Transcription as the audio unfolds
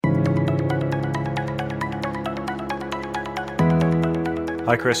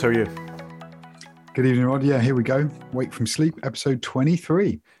Hi Chris, how are you? Good evening, Rod. Yeah, here we go. Wake from Sleep, episode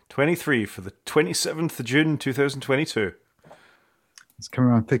 23. 23 for the 27th of June 2022. It's coming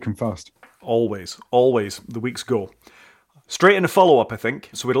around thick and fast. Always, the weeks go. Straight into follow-up, I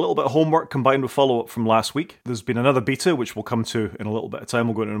think. So we had a little bit of homework combined with follow-up from last week. There's been another beta, which we'll come to in a little bit of time.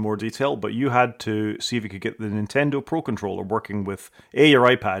 We'll go into more detail. But you had to see if you could get the Nintendo Pro Controller working with A, your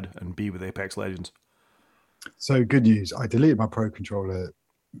iPad, and B, with Apex Legends. So good news. I deleted my Pro Controller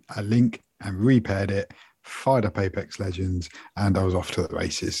link and repaired it, fired up Apex Legends, and I was off to the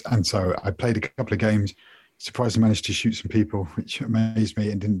races. And so I played a couple of games, surprisingly managed to shoot some people, which amazed me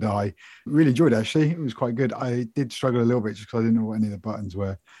and didn't die. Really enjoyed it, actually. It was quite good. I did struggle a little bit just because I didn't know what any of the buttons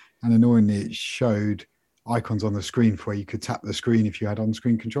were. And annoyingly, it showed icons on the screen for where you could tap the screen if you had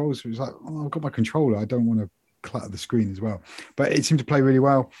on-screen controls. So it was like, oh, I've got my controller. I don't want to clutter the screen as well. But it seemed to play really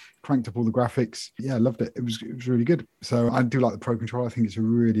well. Cranked up all the graphics. Yeah, I loved it. It was really good. So I do like the Pro Controller. I think it's a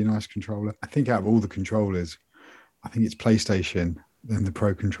really nice controller. I think out of all the controllers, I think it's PlayStation, then the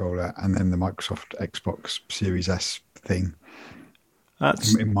Pro Controller, and then the Microsoft Xbox Series S thing.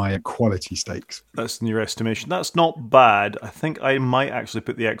 That's in my quality stakes. That's in your estimation. That's not bad. I think I might actually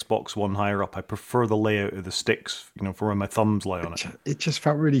put the Xbox One higher up. I prefer the layout of the sticks, for where my thumbs lie on it. It just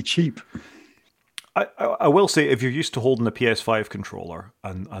felt really cheap. I will say, if you're used to holding a PS5 controller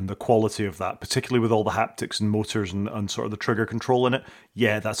and the quality of that, particularly with all the haptics and motors and sort of the trigger control in it,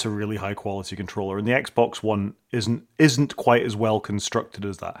 yeah, that's a really high quality controller. And the Xbox One isn't quite as well constructed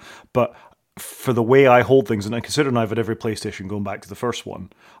as that. But for the way I hold things, and considering I've had every PlayStation going back to the first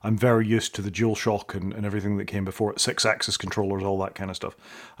one, I'm very used to the DualShock and everything that came before it, 6-axis controllers, all that kind of stuff.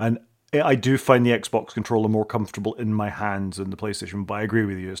 And I do find the Xbox controller more comfortable in my hands than the PlayStation, but I agree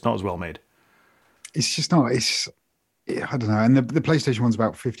with you, it's not as well made. It's just not. I don't know. And the PlayStation one's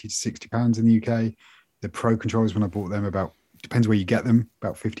about £50 to £60 in the UK. The Pro controllers, when I bought them, depends where you get them,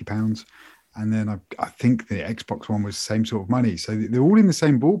 about £50. And then I think the Xbox one was the same sort of money. So they're all in the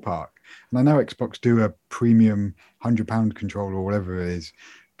same ballpark. And I know Xbox do a premium £100 controller or whatever it is.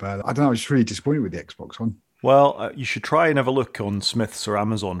 But I don't know. I was just really disappointed with the Xbox one. Well, you should try and have a look on Smiths or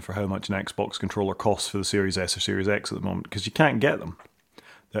Amazon for how much an Xbox controller costs for the Series S or Series X at the moment, because you can't get them.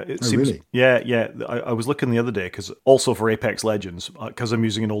 Really? Yeah. I was looking the other day, because also for Apex Legends, because I'm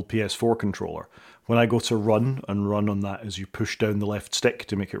using an old PS4 controller, when I go to run on that as you push down the left stick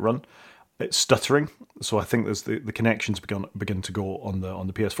to make it run, it's stuttering. So I think there's the connections begin to go on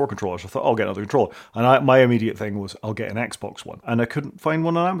the PS4 controller. So I thought, I'll get another controller. And my immediate thing was, I'll get an Xbox one. And I couldn't find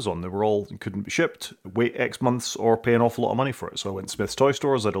one on Amazon. They were all couldn't be shipped, wait X months, or pay an awful lot of money for it. So I went to Smith's Toy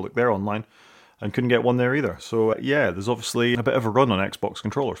Stores, I had a look there online, and couldn't get one there either. So yeah, there's obviously a bit of a run on Xbox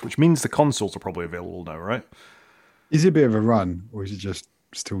controllers, which means the consoles are probably available now, right? Is it a bit of a run, or is it just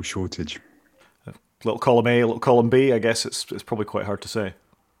still shortage? A little column A, a little column B, I guess it's probably quite hard to say. I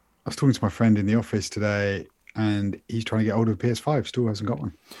was talking to my friend in the office today, and he's trying to get hold of a PS5, still hasn't got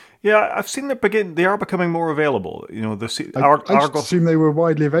one. Yeah, I've seen they are becoming more available. I just assume they were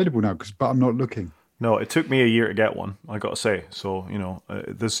widely available now, but I'm not looking. No, it took me a year to get one, I got to say. So,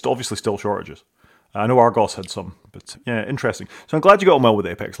 there's obviously still shortages. I know Argos had some, but yeah, interesting. So I'm glad you got on well with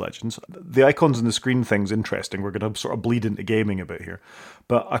Apex Legends. The icons and the screen thing's interesting. We're going to sort of bleed into gaming a bit here.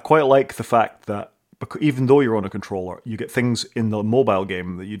 But I quite like the fact that even though you're on a controller, you get things in the mobile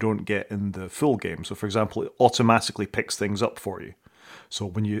game that you don't get in the full game. So, for example, it automatically picks things up for you. So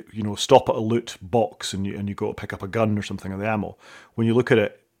when you stop at a loot box and you go to pick up a gun or something, or the ammo, when you look at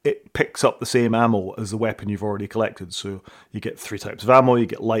it, it picks up the same ammo as the weapon you've already collected. So you get 3 types of ammo, you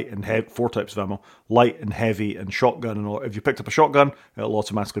get light and heavy, 4 types of ammo, light and heavy and shotgun. And if you picked up a shotgun, it'll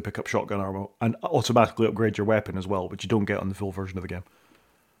automatically pick up shotgun ammo and automatically upgrade your weapon as well, which you don't get on the full version of the game.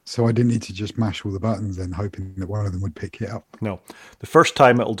 So I didn't need to just mash all the buttons then, hoping that one of them would pick it up. No. The first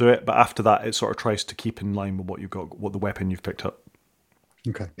time it'll do it, but after that it sort of tries to keep in line with what the weapon you've picked up.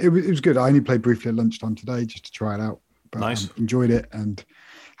 Okay. It was good. I only played briefly at lunchtime today just to try it out. But nice. Enjoyed it, and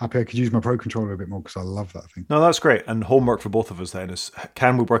happy I could use my Pro Controller a bit more because I love that thing. No, that's great. And homework for both of us then is,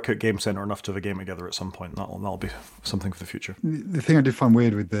 can we work at Game Centre enough to have a game together at some point? That'll be something for the future. The thing I did find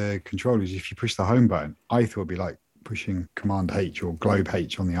weird with the controller is if you push the home button, I thought it'd be like pushing Command H or Globe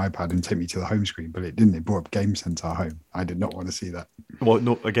H on the iPad and take me to the home screen, but it didn't. It brought up Game Centre home. I did not want to see that. Well,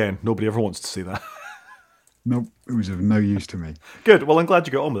 no, again, nobody ever wants to see that. Nope, it was of no use to me. Good. Well, I'm glad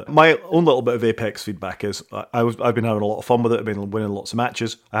you got on with it. My own little bit of Apex feedback is I've been having a lot of fun with it. I've been winning lots of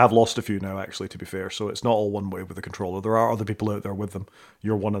matches. I have lost a few now, actually, to be fair. So it's not all one way with the controller. There are other people out there with them.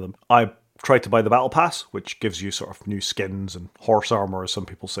 You're one of them. I tried to buy the Battle Pass, which gives you sort of new skins and horse armor, as some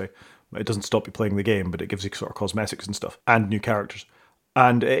people say. It doesn't stop you playing the game, but it gives you sort of cosmetics and stuff and new characters.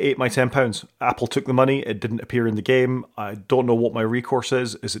 and it ate my £10. Apple took the money. It didn't appear in the game. I don't know what my recourse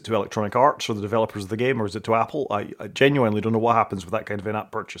is. Is it to Electronic Arts or the developers of the game, or is it to Apple? I genuinely don't know what happens with that kind of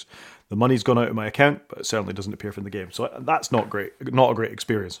in-app purchase. The money's gone out of my account, but it certainly doesn't appear from the game. So that's not great. Not a great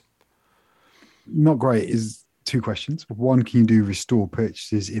experience. Not great is two questions. One, can you do restore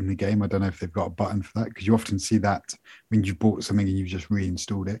purchases in the game? I don't know if they've got a button for that, because you often see that when you've bought something and you've just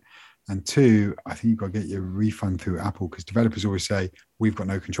reinstalled it. And two, I think you've got to get your refund through Apple, because developers always say, we've got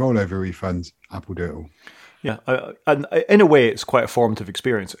no control over refunds. Apple do it all. Yeah, and in a way, it's quite a formative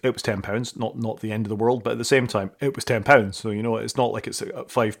experience. It was £10, not the end of the world, but at the same time, it was £10. So it's not like it's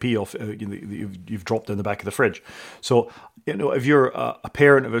 5p off. You've dropped in the back of the fridge. So if you're a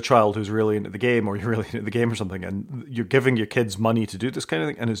parent of a child who's really into the game, or you're really into the game or something, and you're giving your kids money to do this kind of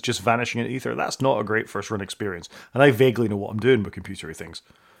thing, and it's just vanishing in ether, that's not a great first run experience. And I vaguely know what I'm doing with computery things.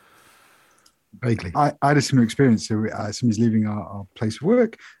 Vaguely. I had a similar experience. So somebody's leaving our place of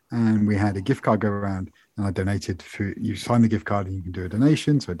work, and we had a gift card go around, and I donated you sign the gift card and you can do a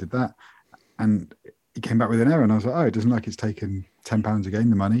donation. So I did that, and it came back with an error, and I was like, oh, it doesn't like it's taken £10 again,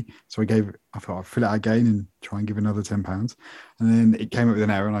 the money. So I thought I'd fill it out again and try and give another £10. And then it came up with an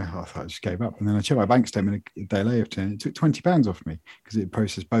error, and I thought I just gave up. And then I checked my bank statement a day later, and it took £20 off me, because it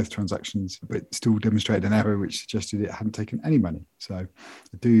processed both transactions, but still demonstrated an error which suggested it hadn't taken any money. So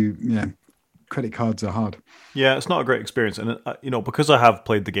I do, credit cards are hard. Yeah, it's not a great experience. And, because I have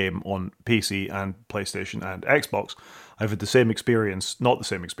played the game on PC and PlayStation and Xbox, I've had the same experience, not the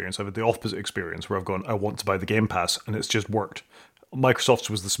same experience, I've had the opposite experience where I've gone, I want to buy the Game Pass, and it's just worked. Microsoft's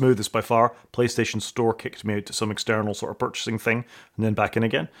was the smoothest by far. PlayStation Store kicked me out to some external sort of purchasing thing and then back in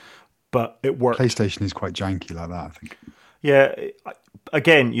again. But it worked. PlayStation is quite janky like that, I think. Yeah,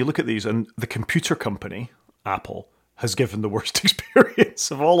 again, you look at these, and the computer company, Apple, has given the worst experience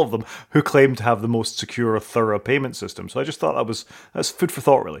of all of them, who claim to have the most secure, thorough payment system. So I just thought that's food for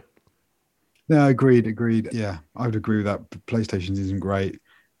thought, really. No, agreed. Yeah, I would agree with that. PlayStation isn't great.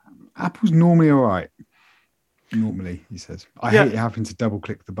 Apple's normally all right. Normally, he says. I hate having to double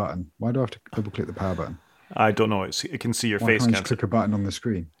click the button. Why do I have to double click the power button? I don't know. It can see your Why face. Can't I just click a button on the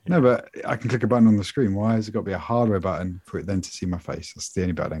screen? Yeah. No, but I can click a button on the screen. Why has it got to be a hardware button for it then to see my face? That's the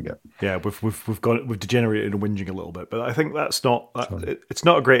only bit I don't get. Yeah, we've degenerated and whinging a little bit, but I think that's not. It's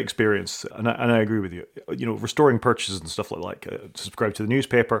not a great experience, and I agree with you. Restoring purchases and stuff like subscribe to the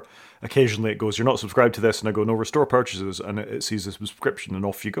newspaper. Occasionally, it goes, you're not subscribed to this, and I go, no, restore purchases, and it sees the subscription, and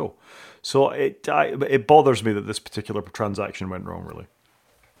off you go. So it bothers me that this particular transaction went wrong. Really.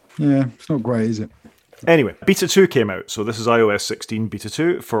 Yeah, it's not great, is it? Anyway, Beta 2 came out. So this is iOS 16 Beta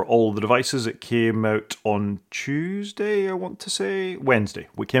 2 for all the devices. It came out on Tuesday, I want to say. Wednesday.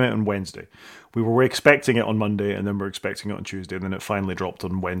 We came out on Wednesday. We were expecting it on Monday, and then we were expecting it on Tuesday, and then it finally dropped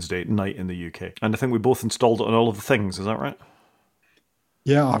on Wednesday night in the UK. And I think we both installed it on all of the things. Is that right?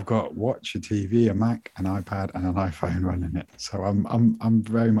 Yeah, I've got Watch, a TV, a Mac, an iPad, and an iPhone running it. So I'm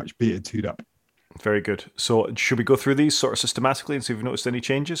very much Beta 2'd up. Very good. So should we go through these sort of systematically and see if we've noticed any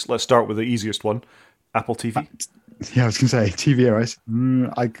changes? Let's start with the easiest one. Apple TV? Yeah, I was going to say tvOS.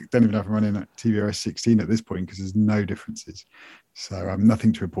 I don't even know if I'm running tvOS 16 at this point, because there's no differences. So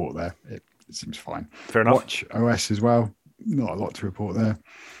nothing to report there. It seems fine. Fair enough. Watch OS as well. Not a lot to report there.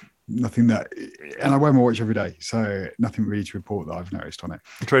 Nothing that... And I wear my watch every day, so nothing really to report that I've noticed on it.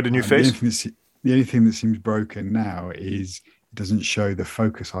 You tried a new face? The only thing that seems broken now is it doesn't show the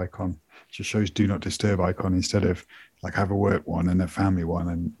focus icon. It just shows do not disturb icon instead of like I have a work one and a family one,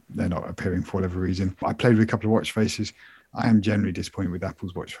 and they're not appearing for whatever reason. I played with a couple of watch faces. I am generally disappointed with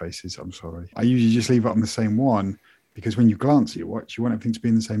Apple's watch faces. I'm sorry. I usually just leave it on the same one, because when you glance at your watch, you want everything to be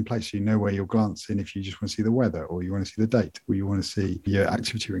in the same place. So you know where you're glancing if you just want to see the weather, or you want to see the date, or you want to see your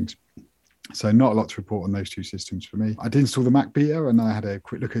activity rings. So not a lot to report on those two systems for me. I did install the Mac Beta, and I had a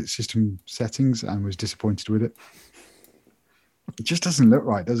quick look at system settings and was disappointed with it. It just doesn't look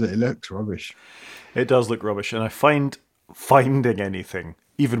right, does it? It looks rubbish. It does look rubbish, and I find finding anything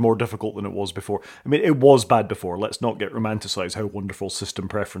even more difficult than it was before. I mean, it was bad before. Let's not get romanticized how wonderful system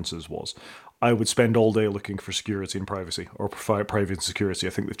preferences was. I would spend all day looking for security and privacy, or private and security.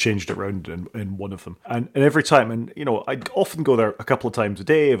 I think they've changed it around in one of them. And every time, and I'd often go there a couple of times a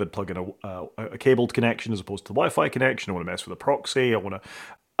day. If I'd plug in a cabled connection as opposed to the Wi-Fi connection, I want to mess with a proxy, I want to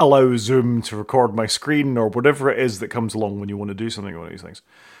allow Zoom to record my screen, or whatever it is that comes along when you want to do something on these things.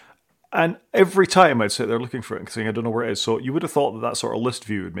 And every time I'd sit there looking for it and saying, I don't know where it is. So you would have thought that sort of list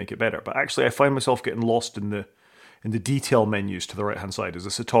view would make it better. But actually, I find myself getting lost in the detail menus to the right-hand side. Is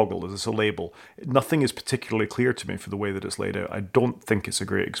this a toggle? Is this a label? Nothing is particularly clear to me for the way that it's laid out. I don't think it's a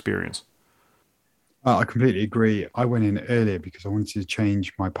great experience. I completely agree. I went in earlier because I wanted to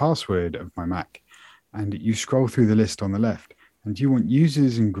change my password of my Mac. And you scroll through the list on the left, And do you want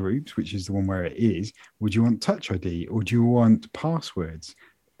users and groups, which is the one where it is? Would you want Touch ID or do you want passwords?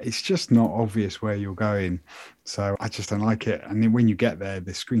 It's just not obvious where you're going. So I just don't like it. And then when you get there,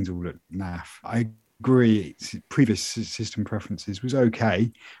 the screens all look naff. I agree. Previous system preferences was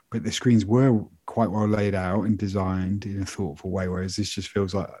okay, but the screens were quite well laid out and designed in a thoughtful way. Whereas this just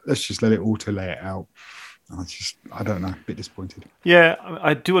feels like, let's just let it auto lay it out. I don't know, a bit disappointed. Yeah,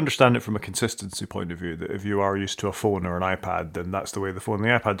 I do understand it from a consistency point of view, that if you are used to a phone or an iPad, then that's the way the phone and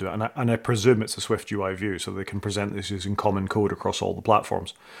the iPad do it. And I presume it's a Swift UI view, so they can present this using common code across all the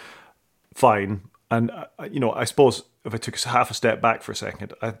platforms. Fine. And, I suppose if I took half a step back for a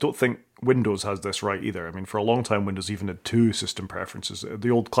second, I don't think Windows has this right either. I mean, for a long time, Windows even had two system preferences. The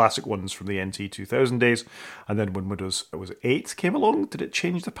old classic ones from the NT 2000 days, and then when Windows, was it 8 came along, did it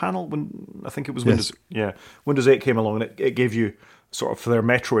change the panel? I think it was Windows, yeah, Windows 8 came along, and it gave you sort of for their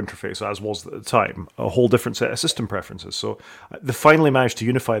Metro interface, as was at the time, a whole different set of system preferences. So they finally managed to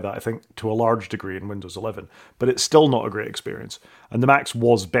unify that, I think, to a large degree in Windows 11, but it's still not a great experience. And the Macs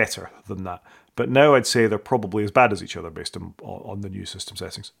was better than that. But now I'd say they're probably as bad as each other based on the new system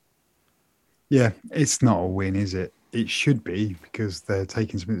settings. Yeah, it's not a win, is it? It should be, because they're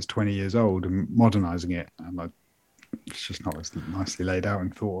taking something that's 20 years old and modernising it. And it's just not as nicely laid out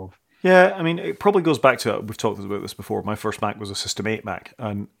and thought of. Yeah, I mean, it probably goes back to, we've talked about this before, my first Mac was a System 8 Mac,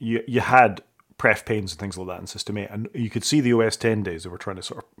 and you had pref panes and things like that in System 8, and you could see the OS 10 days, they were trying to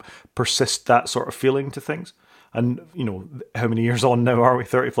sort of persist that sort of feeling to things. And, how many years on now are we?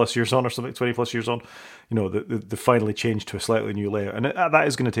 30 plus years on or something, 20 plus years on? They finally changed to a slightly new layout. And that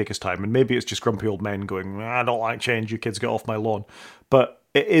is going to take us time. And maybe it's just grumpy old men going, I don't like change, you kids get off my lawn. But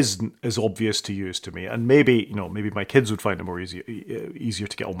it isn't as obvious to use to me. And maybe my kids would find it more easier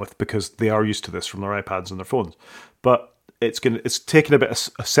to get on with because they are used to this from their iPads and their phones. But it's taken a bit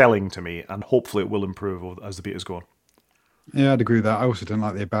of selling to me, and hopefully it will improve as the betas go on. Yeah, I'd agree with that. I also don't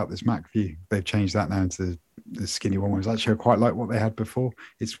like the About This Mac view. They've changed that now into the skinny one. Was actually I quite like what they had before.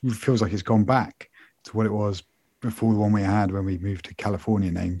 It feels like it's gone back to what it was before, the one we had when we moved to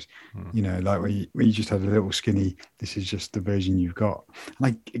California names. Like where you just had a little skinny, this is just the version you've got.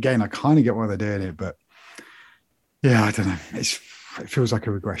 And I kind of get why they're doing it, but yeah, I don't know. It feels like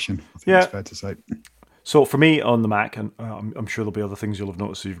a regression. I think it's fair to say. So for me on the Mac, and I'm sure there'll be other things you'll have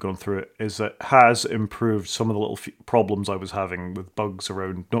noticed as you've gone through it, is that it has improved some of the little problems I was having with bugs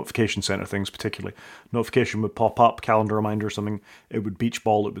around notification center things, particularly. Notification would pop up, calendar reminder or something, it would beach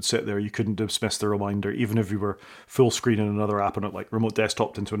ball, it would sit there, you couldn't dismiss the reminder, even if you were full screen in another app and it like remote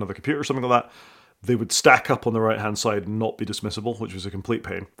desktoped into another computer or something like that. They would stack up on the right-hand side and not be dismissible, which was a complete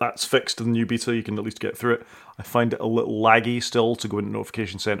pain. That's fixed in the new beta, you can at least get through it. I find it a little laggy still to go into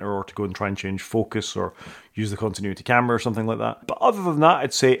Notification Center or to go and try and change focus or use the continuity camera or something like that. But other than that,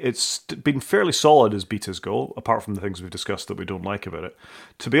 I'd say it's been fairly solid as betas go, apart from the things we've discussed that we don't like about it.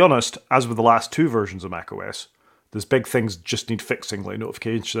 To be honest, as with the last two versions of macOS, there's big things just need fixing, like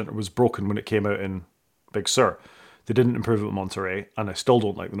Notification Center was broken when it came out in Big Sur. They didn't improve it in Monterey, and I still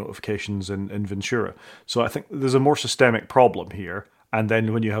don't like the notifications in Ventura. So I think there's a more systemic problem here, and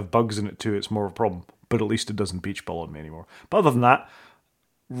then when you have bugs in it too, it's more of a problem. But at least it doesn't beach ball on me anymore. But other than that,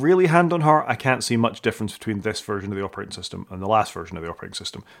 really hand on heart, I can't see much difference between this version of the operating system and the last version of the operating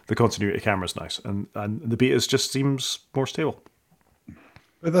system. The continuity camera's nice, and the betas just seems more stable.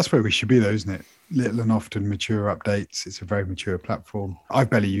 But that's where we should be, though, isn't it? Little and often mature updates. It's a very mature platform. I've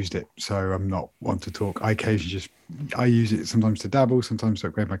barely used it, so I'm not one to talk. I occasionally I use it sometimes to dabble, sometimes to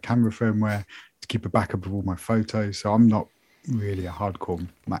upgrade my camera firmware, to keep a backup of all my photos. So I'm not really a hardcore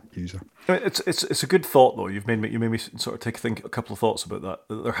Mac user. It's a good thought, though. You made me sort of think a couple of thoughts about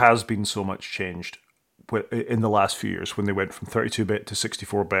that. There has been so much changed in the last few years when they went from 32-bit to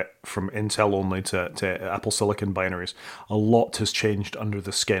 64-bit, from Intel only to Apple Silicon binaries. A lot has changed under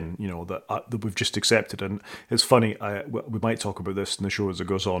the skin, that we've just accepted. And it's funny, we might talk about this in the show as it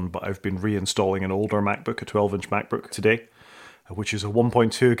goes on, but I've been reinstalling an older MacBook, a 12-inch MacBook today, which is a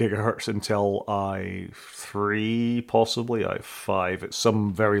 1.2 gigahertz Intel i3, possibly i5. It's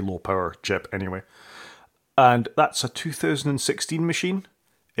some very low power chip anyway. And that's a 2016 machine.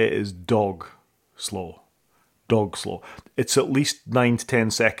 It is dog slow. It's at least 9 to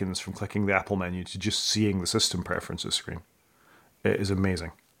 10 seconds from clicking the Apple menu to just seeing the system preferences screen. It is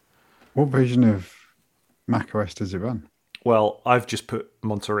amazing. What version of macOS does it run? Well, I've just put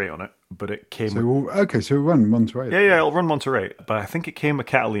Monterey on it, but it came... So it'll run Monterey. Yeah, it'll run Monterey, but I think it came with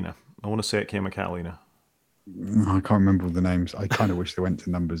Catalina. I want to say it came with Catalina. I can't remember all the names. I kind of wish they went to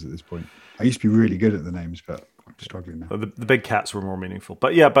numbers at this point. I used to be really good at the names, but I'm struggling now. The big cats were more meaningful.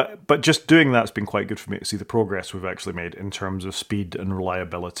 But yeah, but just doing that's been quite good for me to see the progress we've actually made in terms of speed and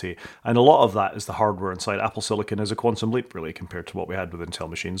reliability. And a lot of that is the hardware inside. Apple Silicon is a quantum leap, really, compared to what we had with Intel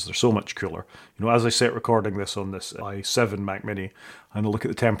machines. They're so much cooler. As I sit recording this on this i7 Mac Mini, and I look at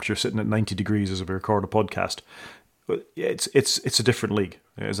the temperature sitting at 90 degrees as we record a podcast, it's a different league.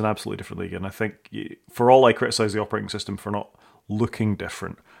 It is an absolutely different league. And I think, for all I criticise the operating system for not looking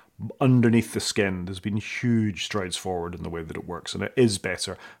different, underneath the skin, there's been huge strides forward in the way that it works, and it is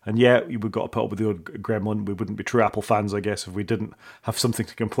better. And yeah, we've got to put up with the old gremlin. We wouldn't be true Apple fans, I guess, if we didn't have something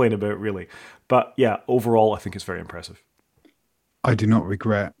to complain about, really. But yeah, overall, I think it's very impressive. I do not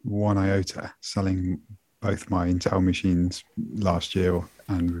regret one iota selling both my Intel machines last year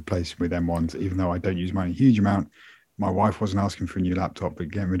and replacing with M1s, even though I don't use mine a huge amount. My wife wasn't asking for a new laptop, but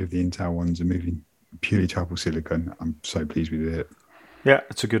getting rid of the Intel ones and moving purely to Apple Silicon, I'm so pleased with it. Yeah,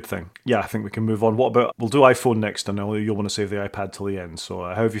 it's a good thing. Yeah, I think we can move on. What about, we'll do iPhone next. I know you'll want to save the iPad till the end. So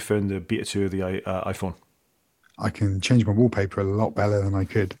how have you found the Beta 2 of the iPhone? I can change my wallpaper a lot better than I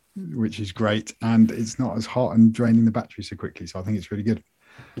could, which is great. And it's not as hot and draining the battery so quickly. So I think it's really good.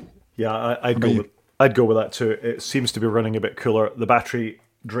 Yeah, I'd go with that too. It seems to be running a bit cooler. The battery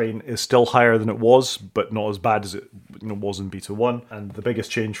drain is still higher than it was, but not as bad as it was in Beta 1. And the biggest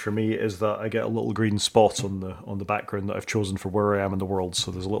change for me is that I get a little green spot on the background that I've chosen for where I am in the world.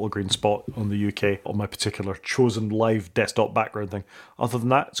 So there's a little green spot on the UK on my particular chosen live desktop background thing. Other than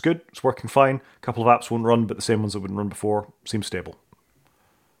that, it's good. It's working fine. A couple of apps won't run, but the same ones that wouldn't run before seem stable.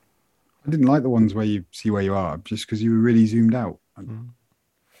 I didn't like the ones where you see where you are, just because you were really zoomed out.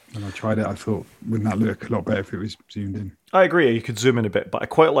 When I tried it, I thought, wouldn't that look a lot better if it was zoomed in? I agree, you could zoom in a bit, but I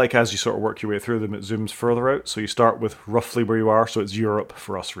quite like as you sort of work your way through them, it zooms further out. So you start with roughly where you are, so it's Europe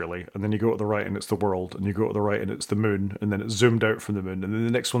for us really, and then you go to the right and it's the world, and you go to the right and it's the moon, and then it's zoomed out from the moon, and then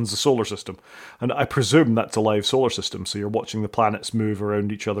the next one's the solar system. And I presume that's a live solar system, so you're watching the planets move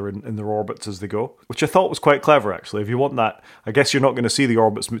around each other in their orbits as they go, which I thought was quite clever actually. If you want that, I guess you're not going to see the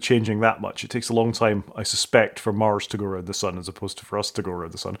orbits changing that much. It takes a long time, I suspect, for Mars to go around the sun as opposed to for us to go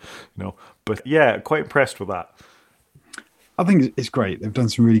around the sun, But yeah, quite impressed with that. I think it's great. They've done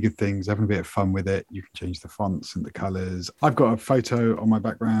some really good things, having a bit of fun with it. You can change the fonts and the colors. I've got a photo on my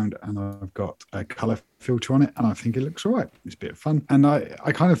background and I've got a color filter on it, and I think it looks all right. It's a bit of fun. And I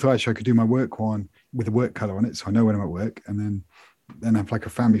kind of thought actually I could do my work one with a work color on it, so I know when I'm at work, and then have like a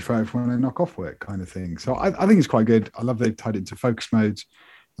family photo for when I knock off work kind of thing. So I think it's quite good. I love they've tied it into focus modes.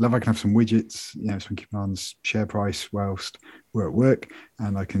 I love I can have some widgets, so I can keep an eye on the share price whilst we're at work,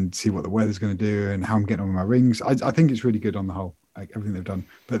 and I can see what the weather's going to do and how I'm getting on with my rings. I think it's really good on the whole, like everything they've done.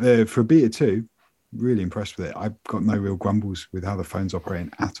 But for a Beta 2, really impressed with it. I've got no real grumbles with how the phone's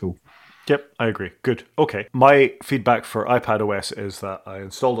operating at all. Yep, I agree. Good. Okay. My feedback for iPad OS is that I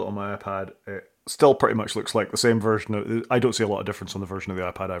installed it on my iPad. It still pretty much looks like the same version. I don't see a lot of difference on the version of the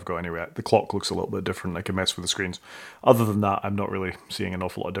iPad I've got anyway. The clock looks a little bit different. I can mess with the screens. Other than that, I'm not really seeing an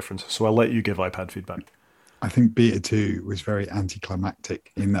awful lot of difference. So I'll let you give iPad feedback. I think Beta 2 was very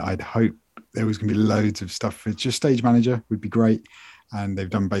anticlimactic in that I'd hoped there was going to be loads of stuff. It's just Stage Manager would be great. And they've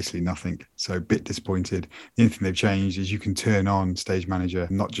done basically nothing. So a bit disappointed. The only thing they've changed is you can turn on Stage Manager,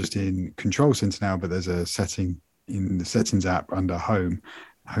 not just in Control Center now, but there's a setting in the Settings app under Home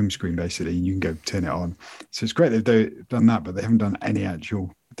screen, basically, and you can go turn it on. So it's great they've done that, but they haven't done any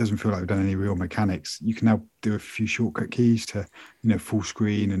actual, it doesn't feel like they've done any real mechanics. You can now do a few shortcut keys to, full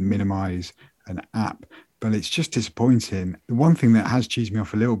screen and minimize an app. But it's just disappointing. The one thing that has cheesed me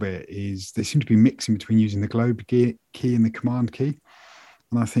off a little bit is they seem to be mixing between using the globe key and the command key.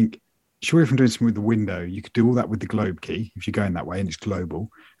 And I think, surely if I'm doing something with the window, you could do all that with the globe key if you're going that way and it's global.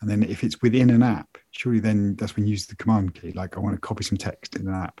 And then if it's within an app, surely then that's when you use the command key. Like I want to copy some text in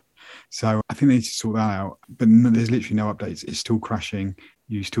an app. So I think they need to sort that out. But there's literally no updates. It's still crashing.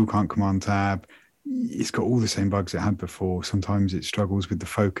 You still can't command tab. It's got all the same bugs it had before. Sometimes it struggles with the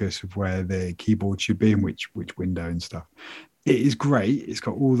focus of where the keyboard should be and which window and stuff. It is great. It's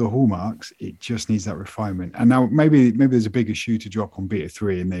got all the hallmarks. It just needs that refinement. And now maybe there's a bigger shoe to drop on Beta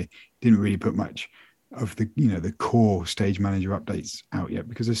 3, and they didn't really put much of the the core Stage Manager updates out yet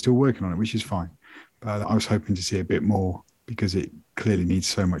because they're still working on it, which is fine. But I was hoping to see a bit more because it clearly needs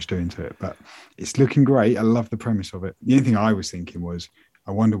so much doing to it. But it's looking great. I love the premise of it. The only thing I was thinking was,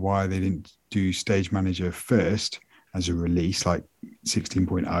 I wonder why they didn't do Stage Manager first as a release, like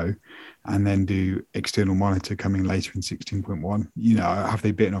 16.0, and then do external monitor coming later in 16.1. Have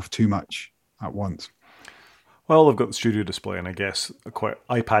they bitten off too much at once? Well, they've got the studio display, and I guess quite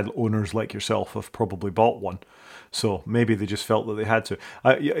iPad owners like yourself have probably bought one. So maybe they just felt that they had to.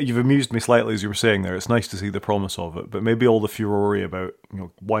 You've amused me slightly as you were saying there. It's nice to see the promise of it, but maybe all the furore about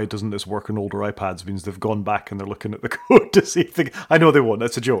why doesn't this work on older iPads means they've gone back and they're looking at the code to see if they. I know they won't.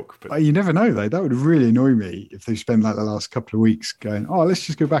 That's a joke. But You never know though. That would really annoy me if they spent like the last couple of weeks going, "Oh, let's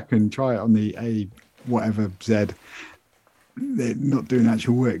just go back and try it on the A whatever Z." They're not doing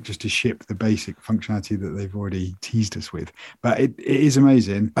actual work just to ship the basic functionality that they've already teased us with. But it is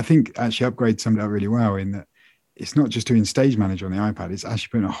amazing. I think actually Upgrade summed it up really well in that it's not just doing Stage Manager on the iPad, it's actually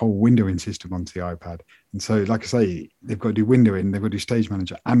putting a whole windowing system onto the iPad. And so, like I say, they've got to do windowing, they've got to do Stage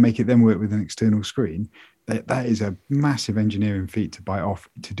Manager and make it then work with an external screen. That is a massive engineering feat to bite off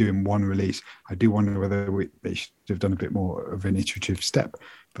to do in one release. I do wonder whether they should have done a bit more of an iterative step.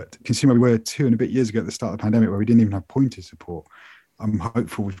 But considering we were 2 and a bit years ago at the start of the pandemic where we didn't even have pointer support, I'm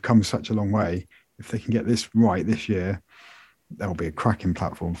hopeful we've come such a long way. If they can get this right this year, that'll be a cracking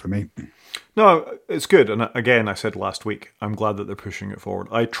platform for me. no, it's good. And again, I said last week, I'm glad that they're pushing it forward.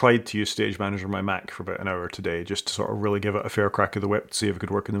 I tried to use Stage Manager on my Mac for about an hour today just to sort of really give it a fair crack of the whip to see if it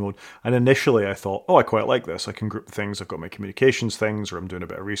could work in the mode. And initially I thought, I quite like this. I can group things. I've got my communications things, or I'm doing a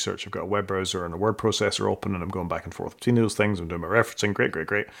bit of research. I've got a web browser and a word processor open, and I'm going back and forth between those things. I'm doing my referencing.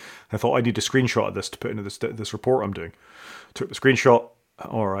 Great. I thought I need a screenshot of this to put into this report I'm doing. Took the screenshot.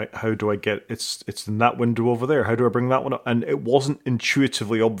 All right, how do I get it's in that window over there? How do I bring that one up? And it wasn't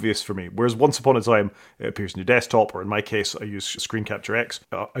intuitively obvious for me. Whereas once upon a time, it appears in your desktop, or in my case, I use Screen Capture X.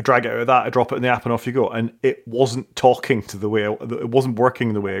 I drag it out of that, I drop it in the app, and off you go. And it wasn't talking to the way, it wasn't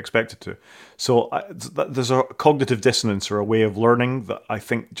working the way I expected to. So there's a cognitive dissonance or a way of learning that I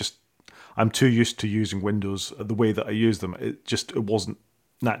think just I'm too used to using Windows the way that I use them. It wasn't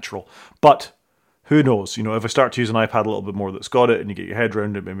natural. But who knows? If I start to use an iPad a little bit more that's got it and you get your head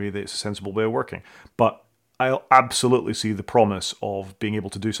around it, maybe it's a sensible way of working. But I absolutely see the promise of being able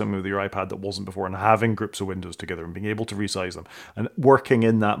to do something with your iPad that wasn't before, and having groups of windows together and being able to resize them and working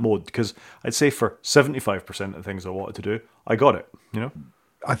in that mode. Because I'd say for 75% of the things I wanted to do, I got it,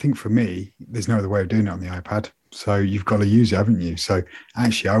 I think for me, there's no other way of doing it on the iPad. So you've got to use it, haven't you? So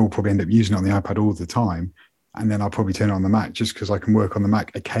actually, I will probably end up using it on the iPad all the time. And then I'll probably turn it on the Mac just because I can work on the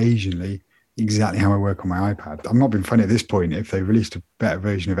Mac occasionally exactly how I work on my iPad. I'm not being funny at this point. If they released a better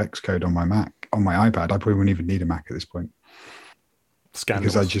version of Xcode on my Mac, on my iPad, I probably wouldn't even need a Mac at this point.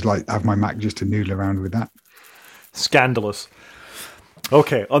 Scandalous. Because I just like have my Mac just to noodle around with that. Scandalous.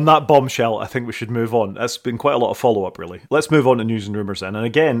 Okay, on that bombshell, I think we should move on. That's been quite a lot of follow-up, really. Let's move on to news and rumours then. And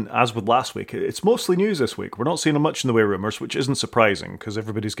again, as with last week, it's mostly news this week. We're not seeing much in the way of rumours, which isn't surprising, because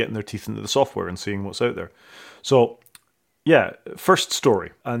everybody's getting their teeth into the software and seeing what's out there. So, yeah, first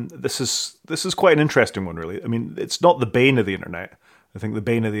story. And this is quite an interesting one, really. I mean, it's not the bane of the internet. I think the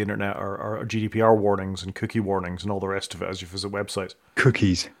bane of the internet are GDPR warnings and cookie warnings and all the rest of it as you visit websites.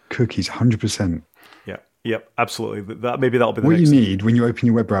 Cookies, 100%. Yeah. Yep, absolutely. Maybe that'll be the what next you need when you open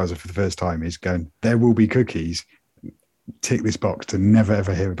your web browser for the first time is going, there will be cookies. Tick this box to never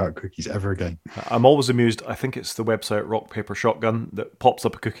ever hear about cookies ever again. I'm always amused. I think it's the website Rock Paper Shotgun that pops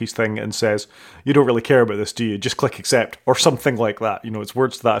up a cookies thing and says, you don't really care about this, do you? Just click accept or something like that. It's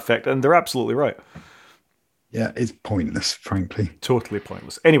words to that effect, and they're absolutely right. Yeah, it's pointless, frankly. Totally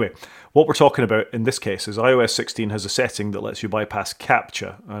pointless. Anyway, what we're talking about in this case is iOS 16 has a setting that lets you bypass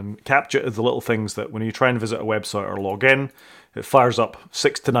CAPTCHA. And CAPTCHA is the little things that when you try and visit a website or log in, it fires up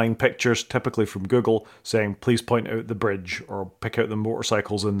 6 to 9 pictures, typically from Google, saying, please point out the bridge, or pick out the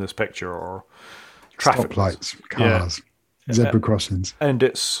motorcycles in this picture, or traffic lights, cars, zebra crossings. And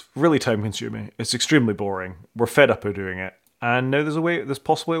it's really time consuming. It's extremely boring. We're fed up of doing it. And now there's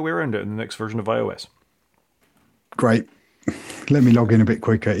possibly a way around it in the next version of iOS. Great. Let me log in a bit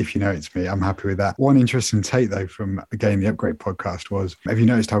quicker if you know it's me. I'm happy with that. One interesting take, though, from, again, the Upgrade podcast was, have you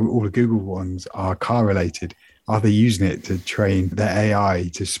noticed how all the Google ones are car related? Are they using it to train their AI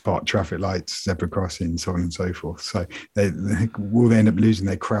to spot traffic lights, zebra crossings, so on and so forth? So will they end up losing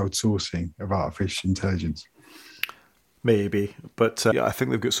their crowdsourcing of artificial intelligence? Maybe, but I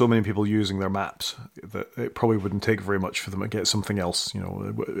think they've got so many people using their maps that it probably wouldn't take very much for them to get something else,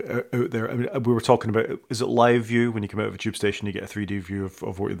 out there. I mean, we were talking about, is it live view? When you come out of a tube station, you get a 3D view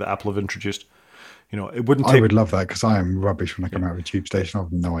of what the Apple have introduced. It wouldn't take... I would love that, because I am rubbish when I come out of a tube station. I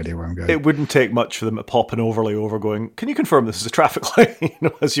have no idea where I'm going. It wouldn't take much for them to pop an overlay over going, can you confirm this is a traffic light,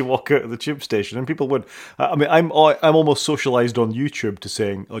 as you walk out of the tube station? And people would. I mean, I'm almost socialized on YouTube to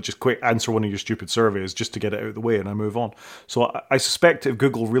saying, just quick answer one of your stupid surveys just to get it out of the way and I move on. So I suspect if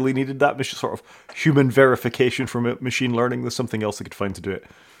Google really needed that sort of human verification from machine learning, there's something else they could find to do it.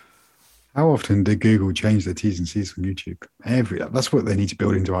 How often do Google change their T's and C's on YouTube? That's what they need to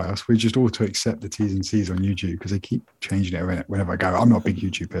build into iOS. We just auto accept the T's and C's on YouTube because they keep changing it whenever I go. I'm not a big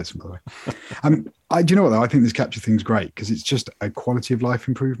YouTube person, by the way. Do you know what though? I think this capture thing's great because it's just a quality of life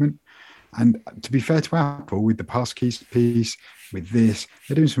improvement. And to be fair to Apple, with the passkeys piece, with this,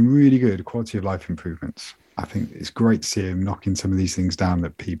 they're doing some really good quality of life improvements. I think it's great to see them knocking some of these things down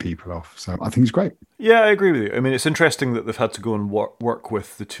that pee people off. So I think it's great. Yeah, I agree with you. I mean, it's interesting that they've had to go and work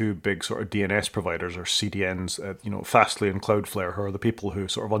with the two big sort of DNS providers or CDNs, Fastly and Cloudflare, who are the people who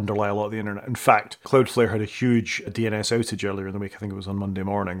sort of underlie a lot of the internet. In fact, Cloudflare had a huge DNS outage earlier in the week. I think it was on Monday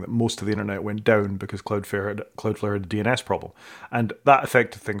morning that most of the internet went down because Cloudflare had a DNS problem. And that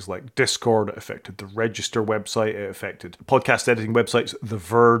affected things like Discord, it affected the Register website, it affected podcast editing websites, The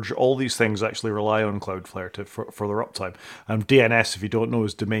Verge. All these things actually rely on Cloudflare for their uptime. DNS, if you don't know,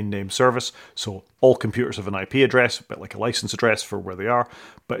 is domain name service. So all computers have an IP address, a bit like a license address for where they are,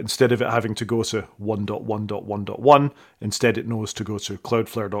 but instead of it having to go to 1.1.1.1, instead it knows to go to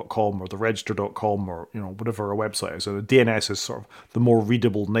cloudflare.com or theregister.com or whatever a website is. So the DNS is sort of the more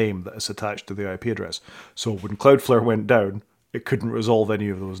readable name that is attached to the IP address. So when Cloudflare went down, it couldn't resolve any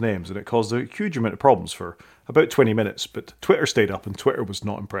of those names, and it caused a huge amount of problems for about 20 minutes, but Twitter stayed up and Twitter was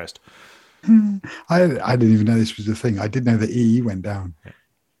not impressed. I didn't even know this was a thing. I did know that EE went down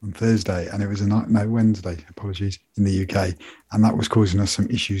on Thursday, and it was Wednesday, apologies, in the UK, and that was causing us some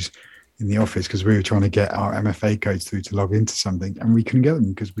issues in the office because we were trying to get our MFA codes through to log into something, and we couldn't get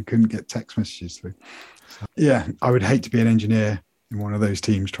them because we couldn't get text messages through. So, yeah, I would hate to be an engineer in one of those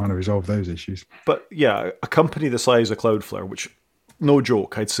teams trying to resolve those issues. But yeah, a company the size of Cloudflare, which, no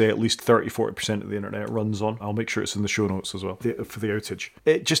joke, I'd say at least 30-40% of the internet runs on. I'll make sure it's in the show notes as well for the outage.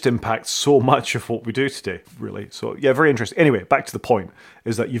 It just impacts so much of what we do today, really. So yeah, very interesting. Anyway, back to the point,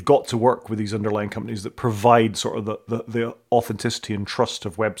 is that you've got to work with these underlying companies that provide sort of the authenticity and trust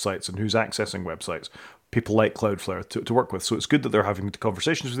of websites and who's accessing websites. People like Cloudflare to work with. So it's good that they're having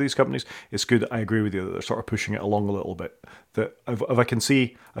conversations with these companies. It's good, I agree with you, that they're sort of pushing it along a little bit. That if I can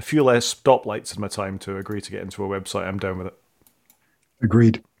see a few less stoplights in my time to agree to get into a website, I'm down with it.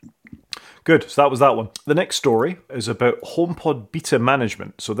 Agreed. Good. So that was that one. The next story is about HomePod beta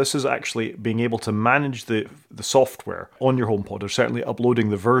management. So this is actually being able to manage the software on your HomePod, or certainly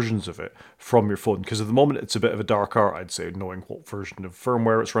uploading the versions of it from your phone. Because at the moment, it's a bit of a dark art, I'd say, knowing what version of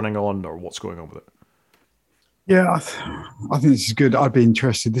firmware it's running on or what's going on with it. Yeah, I think this is good. I'd be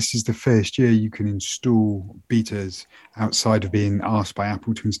interested. This is the first year you can install betas outside of being asked by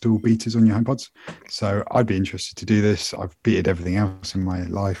Apple to install betas on your HomePods. So I'd be interested to do this. I've beated everything else in my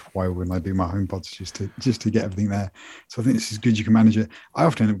life. Why wouldn't I do my HomePods just to get everything there? So I think this is good. You can manage it. I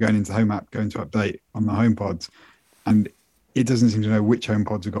often end up going into Home app, going to update on the HomePods, and it doesn't seem to know which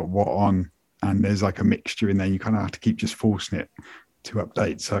HomePods have got what on. And there's like a mixture in there. You kind of have to keep just forcing it to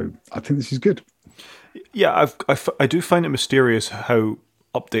update. So I think this is good. Yeah, I do find it mysterious how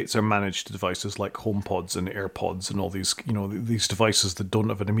updates are managed to devices like HomePods and AirPods and all these, these devices that don't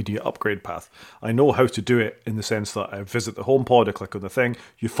have an immediate upgrade path. I know how to do it in the sense that I visit the HomePod, I click on the thing,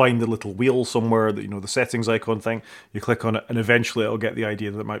 you find the little wheel somewhere, that the settings icon thing, you click on it, and eventually it'll get the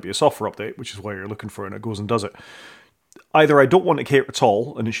idea that it might be a software update, which is why you're looking for it, and it goes and does it. Either I don't want to care at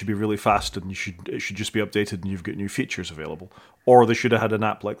all, and it should be really fast, and it should just be updated, and you've got new features available, or they should have had an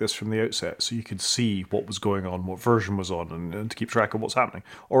app like this from the outset, so you could see what was going on, what version was on, and to keep track of what's happening.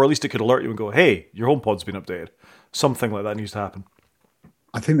 Or at least it could alert you and go, "Hey, your HomePod's been updated." Something like that needs to happen.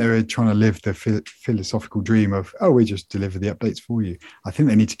 I think they're trying to live the philosophical dream of, we just deliver the updates for you. I think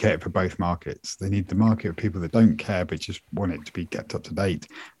they need to cater for both markets. They need the market of people that don't care but just want it to be kept up to date,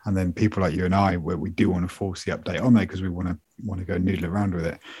 and then people like you and I, where we do want to force the update on there because we want to go noodle around with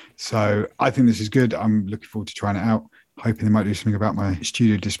it. So I think this is good. I'm looking forward to trying it out. Hoping they might do something about my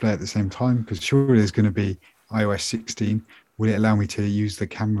studio display at the same time, because surely there's going to be iOS 16. Will it allow me to use the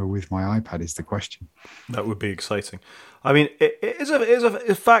camera with my iPad is the question. That would be exciting. I mean, it is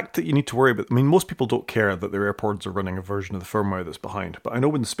a fact that you need to worry about. I mean, most people don't care that their AirPods are running a version of the firmware that's behind. But I know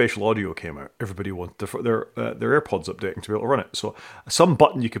when the spatial audio came out, everybody wanted their AirPods updating to be able to run it. So some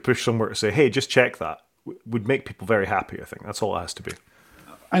button you could push somewhere to say, "Hey, just check that," would make people very happy, I think. That's all it has to be.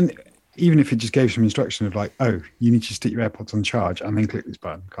 And even if it just gave some instruction of like, you need to stick your AirPods on charge and then click this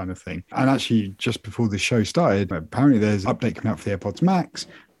button kind of thing. And actually, just before the show started, apparently there's an update coming out for the AirPods Max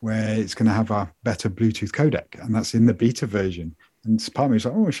where it's going to have a better Bluetooth codec, and that's in the beta version. And part of me was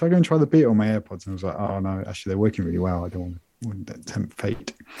like, should I go and try the beta on my AirPods? And I was like, oh no, actually they're working really well. I don't want to tempt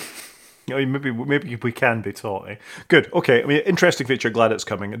fate. Maybe we can be taught. Eh? Good. Okay. I mean, interesting feature. Glad it's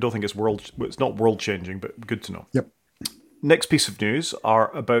coming. I don't think it's not world changing, but good to know. Yep. Next piece of news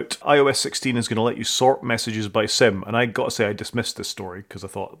are about iOS 16 is going to let you sort messages by SIM. And I got to say, I dismissed this story because I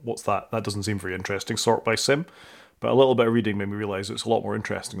thought, what's that? That doesn't seem very interesting, sort by SIM. But a little bit of reading made me realise it's a lot more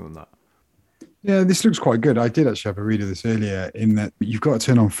interesting than that. Yeah, this looks quite good. I did actually have a read of this earlier in that you've got to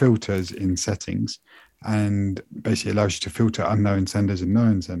turn on filters in settings and basically allows you to filter unknown senders and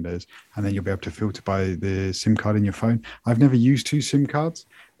known senders. And then you'll be able to filter by the SIM card in your phone. I've never used two SIM cards.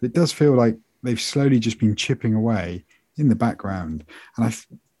 But it does feel like they've slowly just been chipping away in the background. And it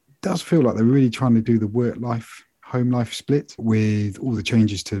does feel like they're really trying to do the work life, home life split with all the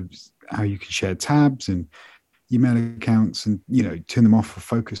changes to how you can share tabs and email accounts and, turn them off for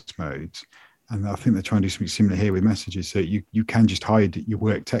focus modes. And I think they're trying to do something similar here with messages. So you can just hide your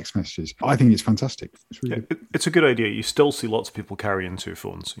work text messages. I think it's fantastic. It's really good. It's a good idea. You still see lots of people carrying two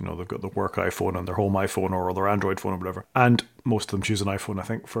phones. They've got the work iPhone and their home iPhone or their Android phone or whatever. And most of them choose an iPhone, I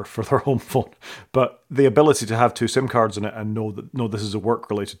think, for their home phone. But the ability to have two SIM cards in it and know that, no, this is a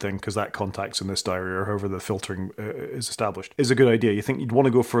work-related thing because that contact's in this diary or however the filtering is established is a good idea. You think you'd want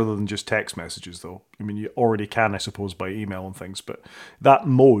to go further than just text messages, though. I mean, you already can, I suppose, by email and things. But that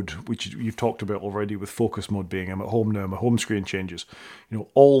mode, which you've talked about already with focus mode being, I'm at home now, my home screen changes.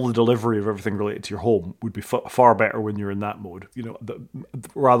 All the delivery of everything related to your home would be far better when you're in that mode.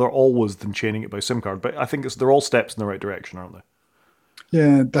 Rather always than chaining it by SIM card. But I think they're all steps in the right direction, aren't they?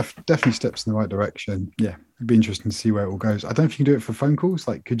 Yeah, definitely steps in the right direction. Yeah, it'd be interesting to see where it all goes. I don't know if you can do it for phone calls.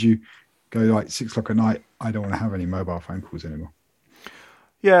 Like, could you go like 6 o'clock at night? I don't want to have any mobile phone calls anymore.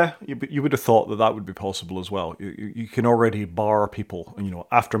 Yeah, you would have thought that would be possible as well. You can already bar people,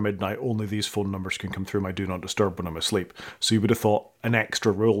 after midnight, only these phone numbers can come through my do not disturb when I'm asleep. So you would have thought an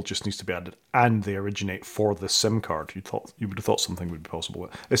extra rule just needs to be added, and they originate for the SIM card. You would have thought something would be possible.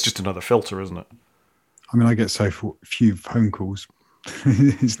 It's just another filter, isn't it? I mean, I get so few phone calls.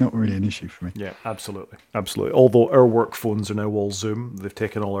 It's not really an issue for me. Yeah, absolutely. Although our work phones are now all Zoom, they've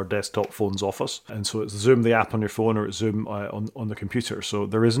taken all our desktop phones off us, and so it's Zoom the app on your phone or it's Zoom on the computer. So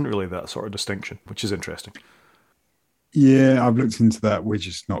there isn't really that sort of distinction, which is interesting. Yeah, I've looked into that. We're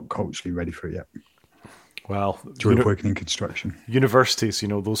just not culturally ready for it yet. Well, Joy working in construction. Universities,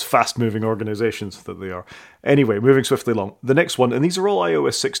 those fast-moving organizations that they are. Anyway, moving swiftly along. The next one, and these are all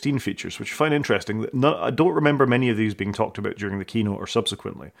iOS 16 features, which I find interesting. I don't remember many of these being talked about during the keynote or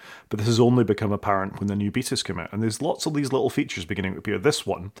subsequently, but this has only become apparent when the new betas come out. And there's lots of these little features beginning to appear. This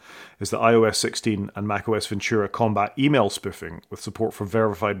one is that iOS 16 and macOS Ventura combat email spoofing with support for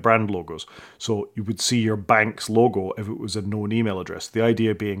verified brand logos. So you would see your bank's logo if it was a known email address. The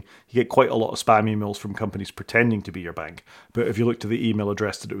idea being you get quite a lot of spam emails from companies pretending to be your bank, but if you look to the email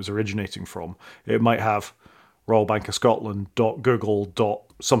address that it was originating from, it might have Royal Bank of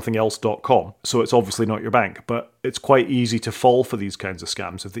Scotland.google.somethingelse.com. So it's obviously not your bank, but it's quite easy to fall for these kinds of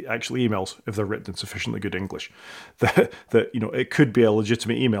scams if the actual emails, if they're written in sufficiently good English, that it could be a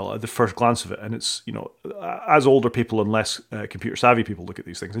legitimate email at the first glance of it. And it's, as older people and less computer savvy people look at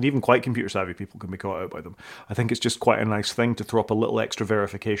these things, and even quite computer savvy people can be caught out by them. I think it's just quite a nice thing to throw up a little extra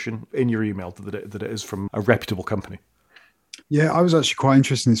verification in your email that it is from a reputable company. Yeah, I was actually quite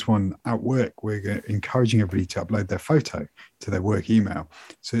interested in this one at work. We're encouraging everybody to upload their photo to their work email.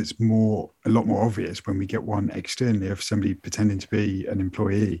 So it's a lot more obvious when we get one externally of somebody pretending to be an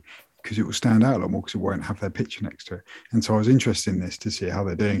employee, because it will stand out a lot more because it won't have their picture next to it. And so I was interested in this to see how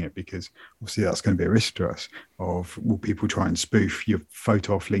they're doing it, because obviously that's going to be a risk to us of, will people try and spoof your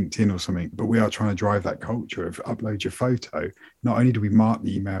photo off LinkedIn or something? But we are trying to drive that culture of upload your photo. Not only do we mark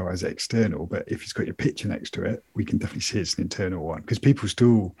the email as external, but if it's got your picture next to it, we can definitely see it's an internal one. Because people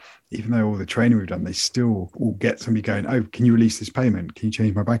still, even though all the training we've done, they still will get somebody going, oh, can you release this payment? Can you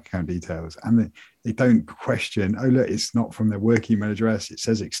change my bank account details? And they don't question, oh, look, it's not from their work email address. It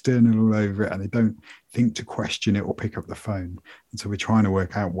says external all over it. And they don't think to question it or pick up the phone. And so we're trying to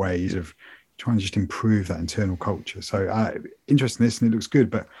work out ways of trying to just improve that internal culture. So interesting in this, and it looks good.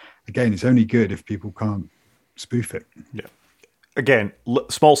 But again, it's only good if people can't spoof it. Yeah. Again,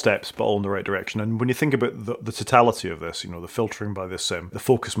 small steps, but all in the right direction. And when you think about the totality of this, the filtering by this SIM, the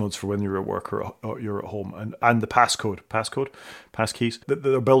focus modes for when you're at work or you're at home, and the passkeys, that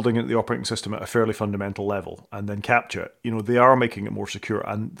they're building into the operating system at a fairly fundamental level, and then capture it, they are making it more secure.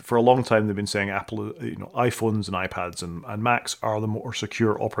 And for a long time, they've been saying Apple, iPhones and iPads and Macs are the more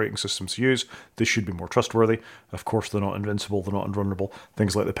secure operating systems to use. They should be more trustworthy. Of course, they're not invincible, they're not invulnerable.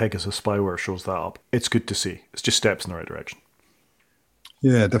 Things like the Pegasus spyware shows that up. It's good to see. It's just steps in the right direction.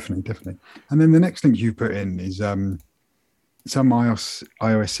 Yeah, definitely. And then the next link you put in is some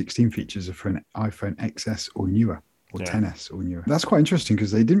iOS 16 features are for an iPhone XS or newer, or 10S or newer. That's quite interesting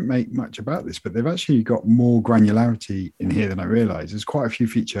because they didn't make much about this, but they've actually got more granularity in here than I realized. There's quite a few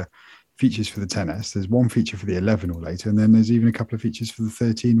features features for the 10s. There's one feature for the 11 or later, and then there's even a couple of features for the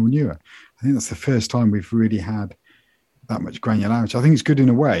 13 or newer. I think that's the first time we've really had that much granularity. I think it's good in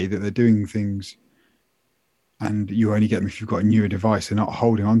a way that they're doing things, and you only get them if you've got a newer device. They're not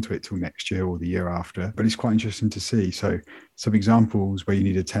holding on to it till next year or the year after. But it's quite interesting to see. So some examples where you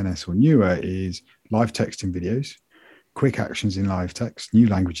need a 10s or newer is live texting videos, quick actions in live text, new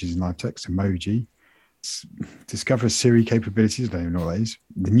languages in live text, emoji, discover Siri capabilities. I don't even know what that is.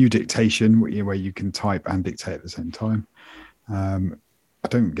 The new dictation, where you can type and dictate at the same time. I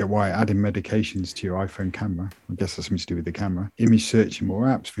don't get why adding medications to your iPhone camera. I guess that's something to do with the camera. Image search in more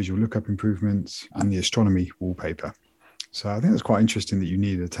apps, visual lookup improvements, and the astronomy wallpaper. So I think that's quite interesting that you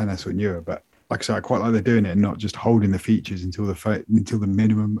need a 10s or newer. But like I said, I quite like they're doing it and not just holding the features until the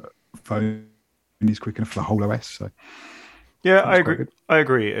minimum phone is quick enough for the whole OS. So yeah, I agree. I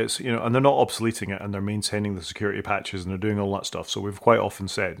agree. It's, and they're not obsoleting it, and they're maintaining the security patches, and they're doing all that stuff. So we've quite often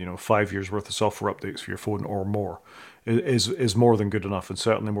said, 5 years worth of software updates for your phone or more is more than good enough, and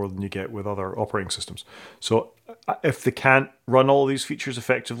certainly more than you get with other operating systems. So if they can't run all these features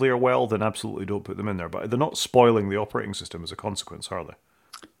effectively or well, then absolutely don't put them in there. But they're not spoiling the operating system as a consequence, are they?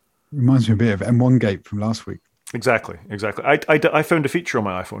 Reminds me a bit of M1 Gate from last week. Exactly. I found a feature on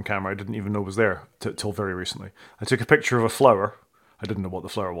my iPhone camera I didn't even know was there till very recently. I took a picture of a flower. I didn't know what the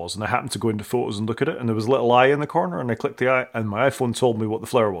flower was, and I happened to go into photos and look at it, and there was a little eye in the corner, and I clicked the eye, and my iPhone told me what the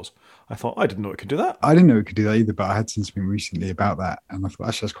flower was. I thought, I didn't know it could do that. I didn't know it could do that either, but I had seen something recently about that, and I thought,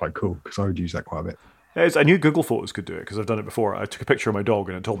 actually, that's quite cool, because I would use that quite a bit. I knew Google Photos could do it, because I've done it before. I took a picture of my dog,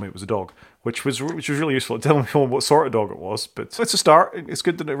 and it told me it was a dog, which was really useful. It told me what sort of dog it was, but it's a start. It's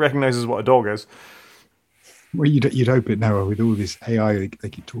good that it recognises what a dog is. Well, you'd hope it now with all this AI they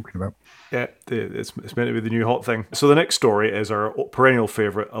keep talking about. Yeah, it's meant to be the new hot thing. So the next story is our perennial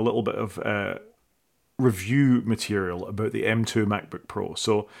favourite, a little bit of review material about the M2 MacBook Pro.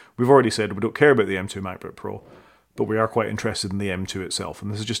 So we've already said we don't care about the M2 MacBook Pro, but we are quite interested in the M2 itself. And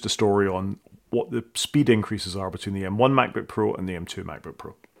this is just a story on what the speed increases are between the M1 MacBook Pro and the M2 MacBook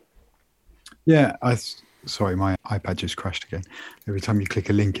Pro. Yeah, sorry, my iPad just crashed again. Every time you click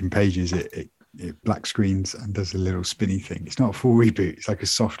a link in Pages, it black screens and does a little spinny thing. It's not a full reboot. It's like a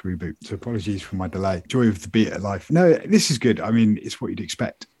soft reboot. So apologies for my delay. Joy of the beta life. No, this is good. I mean, it's what you'd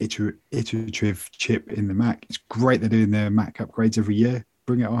expect. Iterative chip in the Mac. It's great they're doing their Mac upgrades every year.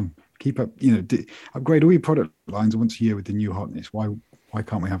 Bring it on. Keep up, upgrade all your product lines once a year with the new hotness. Why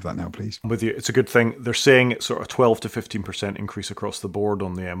can't we have that now, please? I'm with you. It's a good thing. They're saying it's sort of 12 to 15% increase across the board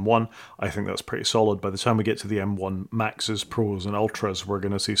on the M1. I think that's pretty solid. By the time we get to the M1 Maxes, Pros, and Ultras, we're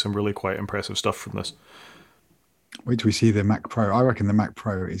going to see some really quite impressive stuff from this. Wait till we see the Mac Pro. I reckon the Mac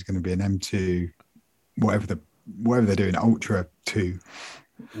Pro is going to be an M2, whatever they're doing, Ultra 2.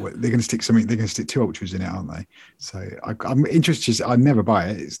 They're going to stick something. They're going to stick 2 Ultras in it, aren't they? So I'm interested. I'd never buy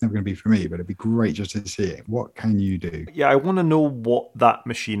it. It's never going to be for me, but it'd be great just to see it. What can you do? Yeah, I want to know what that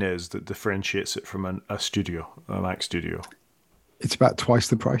machine is that differentiates it from a Mac Studio. It's about twice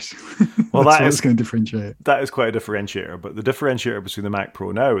the price. Well, that's going to differentiate. That is quite a differentiator. But the differentiator between the Mac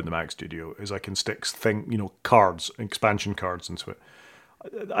Pro now and the Mac Studio is I can stick cards, expansion cards into it.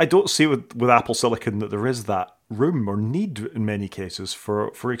 I don't see with Apple Silicon that there is that room or need in many cases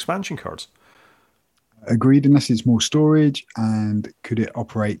for expansion cards. Agreed, unless it's more storage. And could it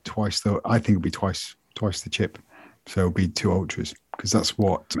operate twice though? I think it'll be twice the chip. So it'll be 2 Ultras, because that's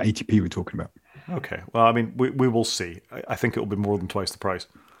what ATP were talking about. Okay. Well, I mean, we will see. I think it'll be more than twice the price.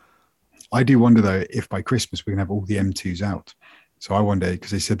 I do wonder though if by Christmas we're going to have all the M2s out. So I wonder,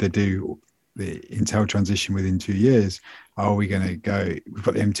 because they said they do the Intel transition within 2 years. Are we going to go? We've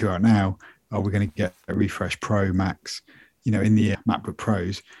got the M2 out now. Are we going to get a refresh Pro Max, in the MacBook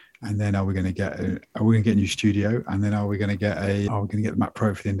Pros? And then are we going to get a new Studio? And then are we going to get the Mac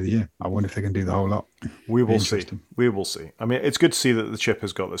Pro for the end of the year? I wonder if they can do the whole lot. We will see. We will see. I mean, it's good to see that the chip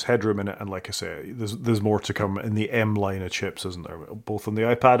has got this headroom in it, and like I say, there's more to come in the M line of chips, isn't there? Both on the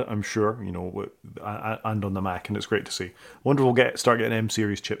iPad, I'm sure, and on the Mac, and it's great to see. I wonder if we'll start getting M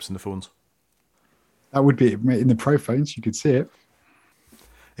series chips in the phones. That would be in the Pro phones. You could see it.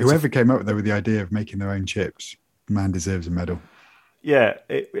 Whoever came up with the idea of making their own chips, man deserves a medal. Yeah,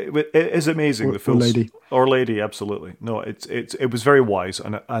 it is amazing. Or lady, absolutely. No, it was very wise,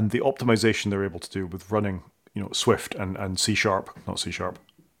 and the optimization they're able to do with running, Swift and C#, not C#.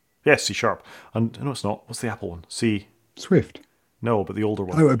 Yes, C#. And no, it's not. What's the Apple one? Swift. No, but the older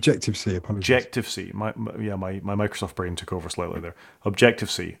one. Oh, Objective-C, apologies. Objective-C. My Microsoft brain took over slightly there.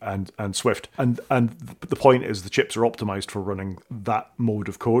 Objective-C and Swift. And the point is the chips are optimized for running that mode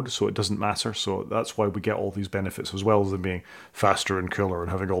of code, so it doesn't matter. So that's why we get all these benefits, as well as them being faster and cooler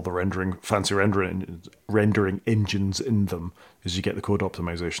and having all the fancy rendering engines in them, is you get the code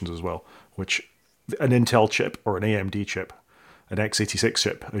optimizations as well, which an Intel chip or an AMD chip, an x86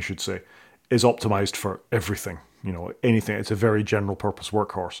 chip, I should say, is optimized for everything. Anything. It's a very general purpose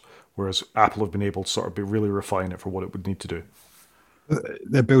workhorse, whereas Apple have been able to sort of really refine it for what it would need to do.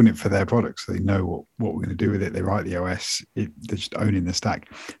 They're building it for their products. So they know what we're going to do with it. They write the OS. They're just owning the stack.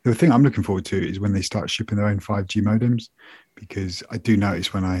 The thing I'm looking forward to is when they start shipping their own 5G modems, because I do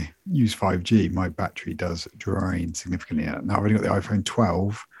notice when I use 5G, my battery does drain significantly. Now I've only got the iPhone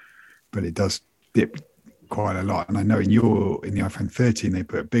 12, but it does dip quite a lot. And I know in the iPhone 13 they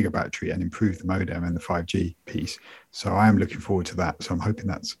put a bigger battery and improved the modem and the 5G piece. So I am looking forward to that. So I'm hoping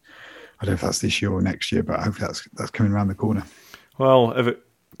I don't know if that's this year or next year, but hopefully that's coming around the corner. Well, if it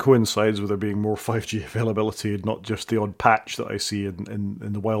coincides with there being more 5G availability and not just the odd patch that I see in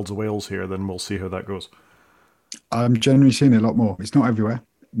the wilds of Wales here, then we'll see how that goes. I'm generally seeing a lot more. It's not everywhere,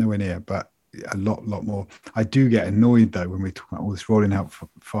 nowhere near, but a lot more. I do get annoyed though when we talk about all this rolling out for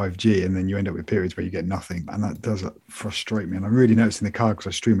 5G, and then you end up with periods where you get nothing, and that does frustrate me. And I really notice in the car, because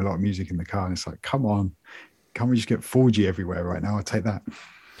I stream a lot of music in the car, and it's like, come on, can't we just get 4G everywhere right now? I'll take that.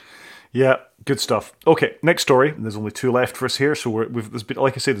 Yeah, good stuff. Okay, next story. There's only two left for us here, so there's been,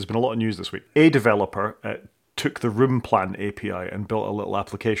 like I said, there's been a lot of news this week. A developer took the Room Plan API and built a little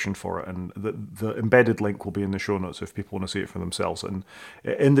application for it, and the embedded link will be in the show notes if people want to see it for themselves. And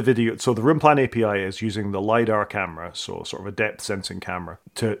in the video, so the Room Plan API is using the LiDAR camera, so sort of a depth sensing camera,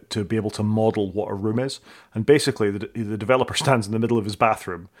 to be able to model what a room is. And basically, the developer stands in the middle of his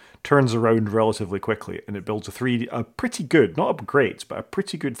bathroom, turns around relatively quickly, and it builds a pretty good, not a great, but a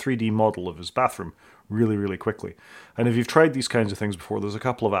pretty good 3D model of his bathroom really, really quickly. And if you've tried these kinds of things before, there's a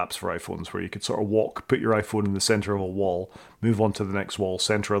couple of apps for iPhones where you could sort of put your iPhone in the center of a wall, move on to the next wall,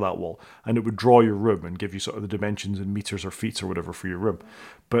 center of that wall, and it would draw your room and give you sort of the dimensions in meters or feet or whatever for your room.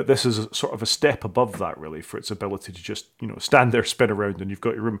 But this is sort of a step above that, really, for its ability to just, stand there, spin around, and you've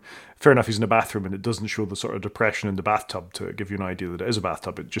got your room. Fair enough, he's in a bathroom, and it doesn't show the sort of depression in the bathtub to give you an idea that it is a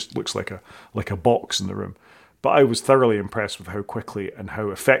bathtub. It just looks like a box in the room. But I was thoroughly impressed with how quickly and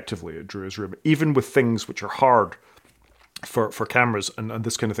how effectively it drew his room, even with things which are hard for cameras and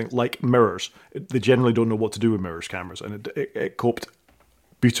this kind of thing, like mirrors. They generally don't know what to do with mirrors cameras, and it coped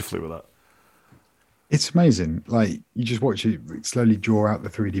beautifully with that. It's amazing. Like, you just watch it slowly draw out the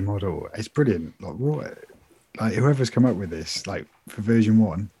 3D model. It's brilliant. Like, what? Like, whoever's come up with this, like, for version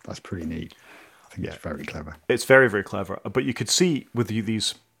 1, that's pretty neat. I think it's very clever. It's very, very clever. But you could see with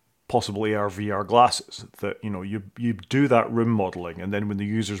these possible AR VR glasses that you do that room modeling, and then when the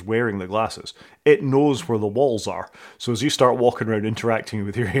user's wearing the glasses, it knows where the walls are. So as you start walking around interacting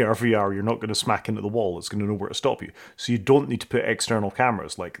with your AR VR, you're not going to smack into the wall. It's going to know where to stop you. So you don't need to put external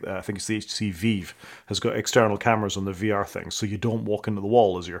cameras, like I think it's the HTC Vive has got external cameras on the VR thing, so you don't walk into the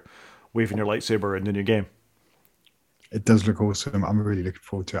wall as you're waving your lightsaber around in your game. It does look awesome. I'm really looking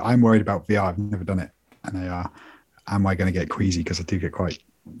forward to it. I'm worried about VR. I've never done it, and am I going to get queasy? Because I do get quite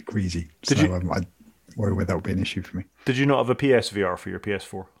queasy. I worry whether that would be an issue for me. Did you not have a PSVR for your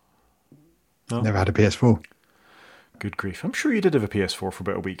PS4? No? Never had a PS4. Good grief. I'm sure you did have a PS4 for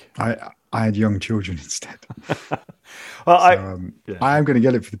about a week. I had young children instead. Well, I am going to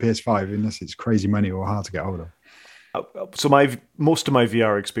get it for the PS5 unless it's crazy money or hard to get hold of. So most of my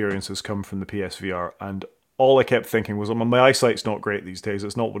VR experiences come from the PSVR, and all I kept thinking was, my eyesight's not great these days.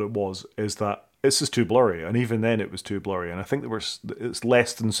 It's not what it was. Is that this is too blurry, and even then it was too blurry. And I think it's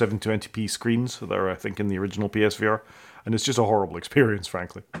less than 720p screens that are, I think, in the original PSVR, and it's just a horrible experience,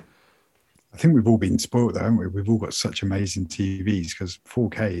 frankly. I think we've all been spoiled, though, haven't we? We've all got such amazing TVs because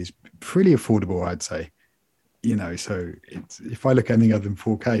 4K is pretty affordable, I'd say. So if I look at anything other than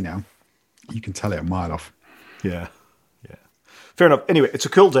 4K now, you can tell it a mile off. Yeah. Fair enough. Anyway, it's a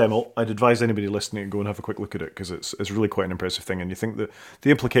cool demo. I'd advise anybody listening to go and have a quick look at it, because it's really quite an impressive thing. And you think that the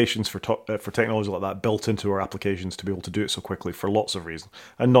implications for technology like that built into our applications to be able to do it so quickly for lots of reasons,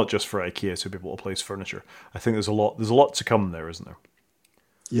 and not just for IKEA to be able to place furniture. I think there's a lot to come there, isn't there?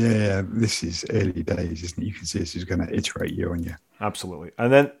 Yeah, this is early days, isn't it? You can see this is going to iterate year on year. Absolutely.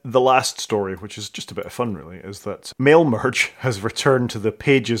 And then the last story, which is just a bit of fun, really, is that Mail Merge has returned to the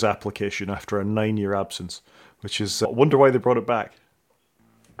Pages application after a 9-year absence, which is, I wonder why they brought it back.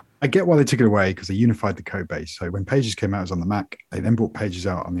 I get why they took it away, because they unified the code base. So when Pages came out, it was on the Mac. They then brought Pages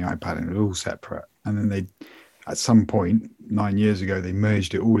out on the iPad, and it was all separate. And then at some point, 9 years ago, they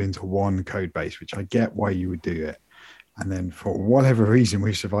merged it all into one code base, which I get why you would do it. And then for whatever reason,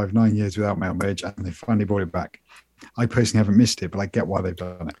 we've survived 9 years without Mail Merge, and they finally brought it back. I personally haven't missed it, but I get why they've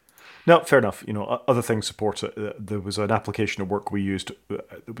done it. No, fair enough. Other things support it. There was an application at work we used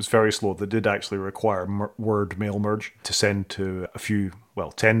that was very slow. That did actually require Word mail merge to send to a few,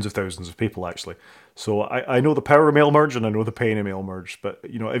 well, tens of thousands of people actually. So I know the power of mail merge and I know the pain of mail merge. But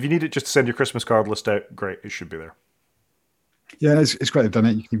if you need it just to send your Christmas card list out, great, it should be there. Yeah, it's great they've done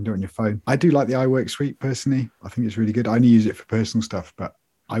it. You can even do it on your phone. I do like the iWork suite personally. I think it's really good. I only use it for personal stuff, but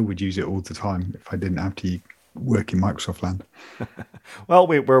I would use it all the time if I didn't have to work in Microsoft land. Well,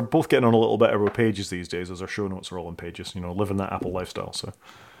 we're both getting on a little bit about Pages these days, as our show notes are all in Pages. Living that Apple lifestyle. So,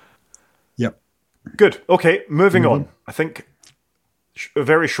 yep. Good. Okay, moving on. I think a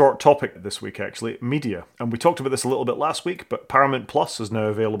very short topic this week, actually, media. And we talked about this a little bit last week, but Paramount Plus is now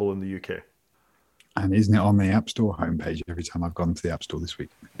available in the UK. And isn't it on the App Store homepage every time I've gone to the App Store this week?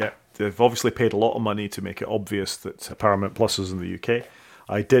 Yeah, they've obviously paid a lot of money to make it obvious that Paramount Plus is in the UK.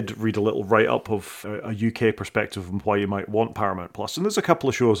 I did read a little write-up of a UK perspective on why you might want Paramount Plus. And there's a couple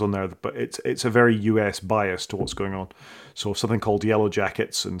of shows on there, but it's a very US bias to what's going on. So something called Yellow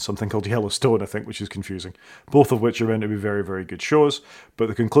Jackets and something called Yellowstone, I think, which is confusing. Both of which are meant to be very, very good shows. But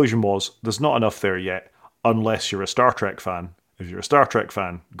the conclusion was, there's not enough there yet, unless you're a Star Trek fan. If you're a Star Trek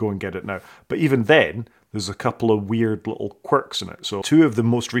fan, go and get it now. But even then, there's a couple of weird little quirks in it. So two of the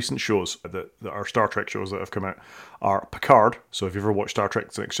most recent shows that are Star Trek shows that have come out are Picard. So if you've ever watched Star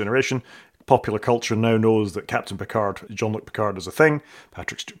Trek The Next Generation, popular culture now knows that Captain Picard, Jean-Luc Picard, is a thing,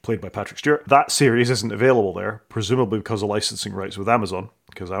 played by Patrick Stewart. That series isn't available there, presumably because of licensing rights with Amazon,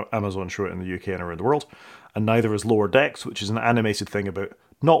 because Amazon show it in the UK and around the world. And neither is Lower Decks, which is an animated thing about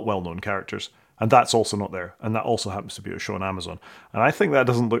not well-known characters. And that's also not there. And that also happens to be a show on Amazon. And I think that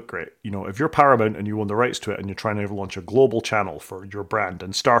doesn't look great. If you're Paramount and you own the rights to it and you're trying to launch a global channel for your brand,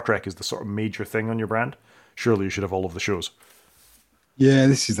 and Star Trek is the sort of major thing on your brand, surely you should have all of the shows. Yeah,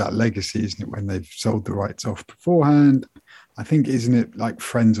 this is that legacy, isn't it? When they've sold the rights off beforehand. I think, isn't it like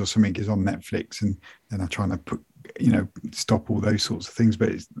Friends or something is on Netflix and then they're trying to put, stop all those sorts of things.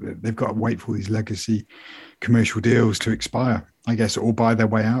 But they've got to wait for these legacy commercial deals to expire, I guess, or buy their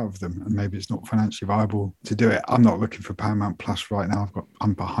way out of them. And maybe it's not financially viable to do it. I'm not looking for Paramount Plus right now.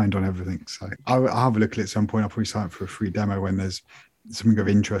 I'm behind on everything. So I'll have a look at it at some point. I'll probably sign up for a free demo when there's something of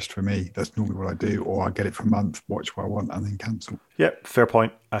interest for me. That's normally what I do. Or I get it for a month, watch what I want, and then cancel. Yeah, fair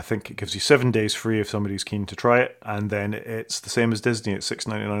point. I think it gives you 7 days free if somebody's keen to try it. And then it's the same as Disney. It's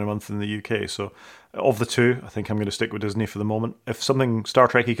 $6.99 a month in the UK. So of the two, I think I'm going to stick with Disney for the moment. If something Star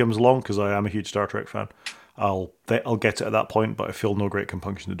Trek-y comes along, because I am a huge Star Trek fan, I'll get it at that point, but I feel no great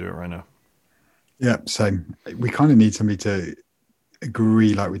compunction to do it right now. Yeah, same. We kind of need somebody to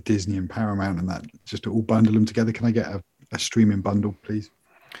agree, like with Disney and Paramount and that, just to all bundle them together. Can I get a streaming bundle, please?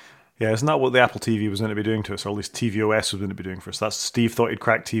 Yeah, isn't that what the Apple TV was meant to be doing to us, or at least tvOS was meant to be doing for us? That's Steve thought he'd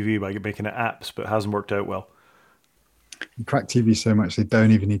crack TV by making it apps, but it hasn't worked out well. You crack TV so much they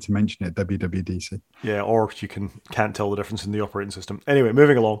don't even need to mention it. WWDC. Yeah, or you can't tell the difference in the operating system. Anyway,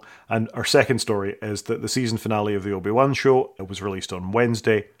 moving along, and our second story is that the season finale of the Obi-Wan show, it was released on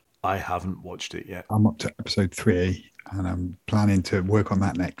Wednesday. I haven't watched it yet. I'm up to episode 3 and I'm planning to work on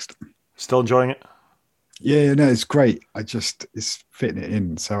that next. Still enjoying it? Yeah, no, it's great. It's fitting it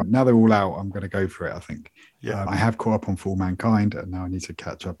in. So now they're all out, I'm going to go for it, I think. Yeah. I have caught up on Full Mankind and now I need to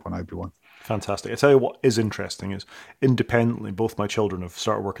catch up on Obi-Wan. Fantastic. I tell you what is interesting is, independently, both my children have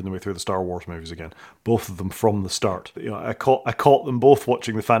started working their way through the Star Wars movies again. Both of them from the start. I caught them both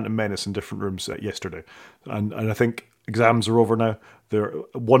watching The Phantom Menace in different rooms yesterday, and I think exams are over now.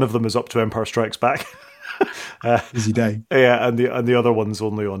 One of them is up to Empire Strikes Back. Busy day. Yeah, and the other one's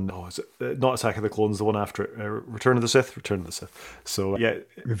only on. Is it not Attack of the Clones? The one after it, Return of the Sith. Return of the Sith. So yeah,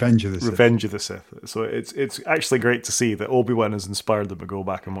 Revenge of the Sith. Revenge of the Sith. So it's actually great to see that Obi-Wan has inspired them to go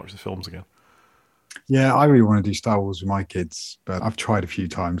back and watch the films again. Yeah, I really want to do Star Wars with my kids, but I've tried a few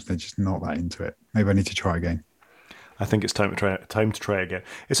times. They're just not that into it. Maybe I need to try again. I think it's time to try again.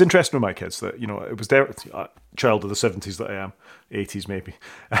 It's interesting with my kids that, it was their child of the 70s that I am, 80s maybe.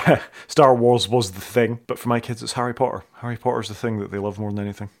 Star Wars was the thing, but for my kids it's Harry Potter. Harry Potter's the thing that they love more than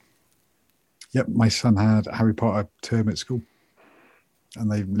anything. Yep, my son had a Harry Potter term at school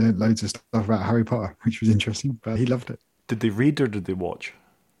and they learned loads of stuff about Harry Potter, which was interesting, but he loved it. Did they read or did they watch?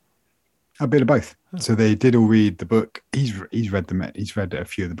 A bit of both. So they did all read the book. He's read them. He's read a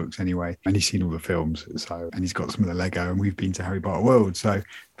few of the books anyway, and he's seen all the films. And he's got some of the Lego, and we've been to Harry Potter World, so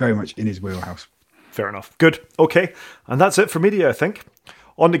very much in his wheelhouse. Fair enough. Good. Okay, and that's it for media, I think.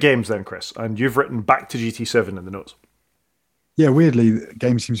 On to games then, Chris. And you've written back to GT7 in the notes. Yeah, weirdly, the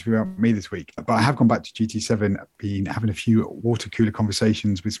game seems to be about me this week, but I have gone back to GT7. I've been having a few water cooler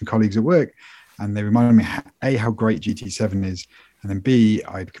conversations with some colleagues at work. and they reminded me A, how great GT7 is, and then B,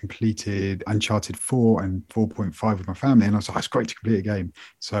 I'd completed Uncharted 4 and 4.5 with my family, and I was like, it's great to complete a game.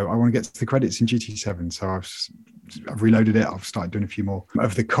 So I want to get to the credits in GT7. So I've reloaded it. I've started doing a few more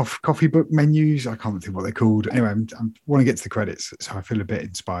of the coffee book menus. I can't think what they're called. Anyway, I want to get to the credits, so I feel a bit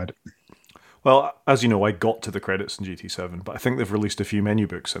inspired. Well, as you know, I got to the credits in GT7, but I think they've released a few menu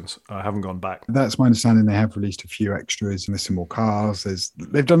books since. I haven't gone back. That's my understanding. They have released a few extras, and there's some more cars.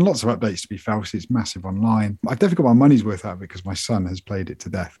 They've done lots of updates, to be fair. It's massive online. I've definitely got my money's worth out of it because my son has played it to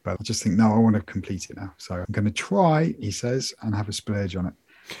death. But I just think, no, I want to complete it now. So I'm going to try, he says, and have a splurge on it.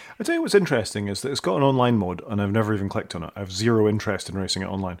 I tell you what's interesting is that it's got an online mode, and I've never even clicked on it. I have zero interest in racing it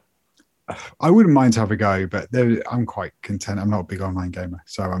online. I wouldn't mind to have a go, but I'm quite content. I'm not a big online gamer,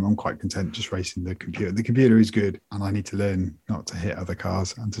 so I'm quite content just racing the computer. The computer is good, and I need to learn not to hit other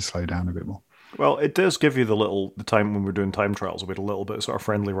cars and to slow down a bit more. Well, it does give you the time when we're doing time trials. We had a little bit of sort of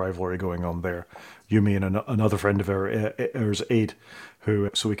friendly rivalry going on there. You, me, and another friend of ours, Aid,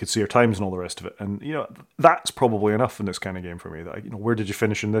 so we could see our times and all the rest of it. And that's probably enough in this kind of game for me. That where did you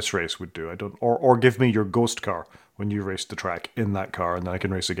finish in this race would do. I don't, or give me your ghost car when you raced the track in that car, and then I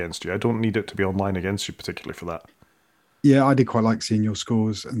can race against you. I don't need it to be online against you particularly for that. Yeah, I did quite like seeing your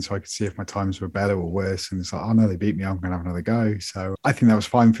scores, and so I could see if my times were better or worse. And it's like, oh no, they beat me. I'm going to have another go. So I think that was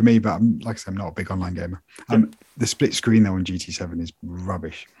fine for me. But like I said, I'm not a big online gamer. The split screen though on GT7 is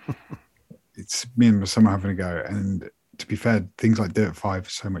rubbish. It's me and my son having a go, and to be fair, things like Dirt 5 are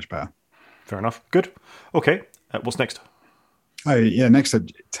so much better. Fair enough. Good. Okay. What's next? Oh, yeah. Next up,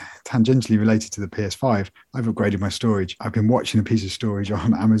 tangentially related to the PS5, I've upgraded my storage. I've been watching a piece of storage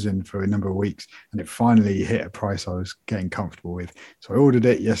on Amazon for a number of weeks, and it finally hit a price I was getting comfortable with. So I ordered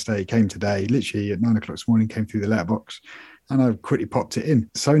it yesterday, it came today, literally at 9 o'clock this morning, came through the letterbox, and I quickly popped it in.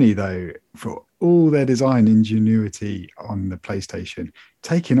 Sony, though, for all their design ingenuity on the PlayStation,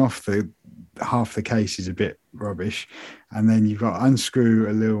 taking off half the case is a bit rubbish. And then you've got to unscrew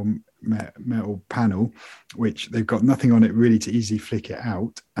a little metal panel, which they've got nothing on it really to easily flick it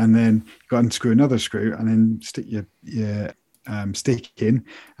out, and then you've got to unscrew another screw and then stick your stick in,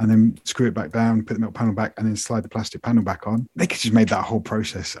 and then screw it back down, put the metal panel back, and then slide the plastic panel back on. They could just made that whole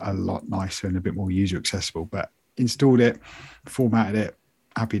process a lot nicer and a bit more user accessible. But installed it, formatted it,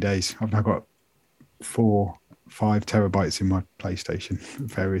 happy days. I've now got 4-5 terabytes in my PlayStation,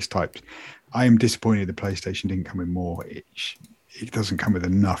 various types. I am disappointed the PlayStation didn't come with more. It doesn't come with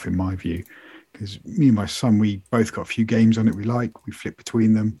enough in my view, because me and my son, we both got a few games on it we like. We flip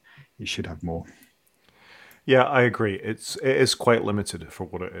between them. It should have more. Yeah, I agree. It is quite limited for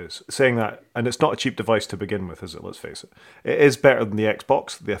what it is. Saying that, and it's not a cheap device to begin with, is it? Let's face it. It is better than the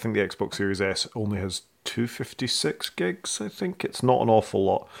Xbox. I think the Xbox Series S only has 256 gigs, I think. It's not an awful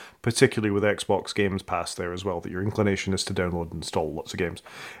lot, particularly with Xbox Games Pass there as well, that your inclination is to download and install lots of games.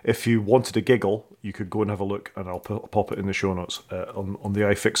 If you wanted a giggle, you could go and have a look, and I'll pop it in the show notes on the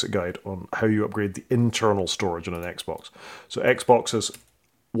iFixit guide on how you upgrade the internal storage on an Xbox. So Xboxes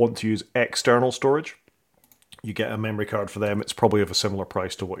want to use external storage. You get a memory card for them. It's probably of a similar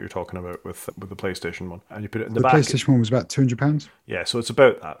price to what you're talking about with the PlayStation one, and you put it in the back. The PlayStation one was about £200. Yeah, so it's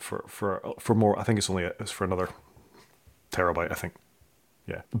about that for more. I think it's for another terabyte. I think.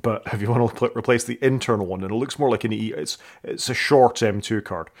 Yeah, but if you want to replace the internal one, and it looks more like an it's a short M2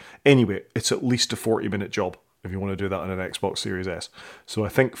 card. Anyway, it's at least a 40-minute job if you want to do that on an Xbox Series S. So I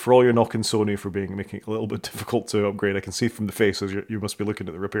think for all your knocking Sony for making it a little bit difficult to upgrade, I can see from the faces you must be looking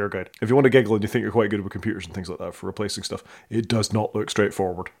at the repair guide. If you want to giggle and you think you're quite good with computers and things like that for replacing stuff, it does not look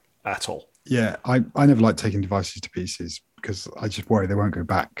straightforward at all. Yeah, I never like taking devices to pieces because I just worry they won't go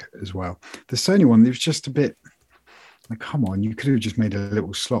back as well. The Sony one, it was just a bit like, come on, you could have just made a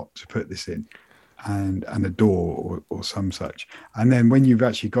little slot to put this in. And a door or some such. And then when you've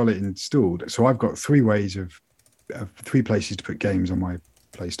actually got it installed, so I've got 3 ways of 3 places to put games on my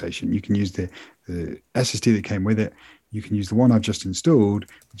PlayStation. You can use the SSD that came with it. You can use the one I've just installed,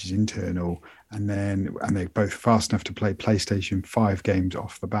 which is internal, and they're both fast enough to play PlayStation 5 games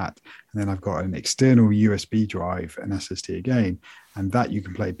off the bat. And then I've got an external USB drive, an SSD again, and that you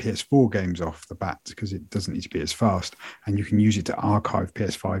can play PS4 games off the bat because it doesn't need to be as fast, and you can use it to archive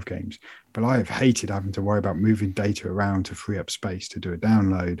PS5 games. But I have hated having to worry about moving data around to free up space to do a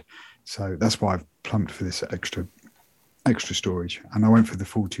download. So that's why I've plumped for this extra storage, and I went for the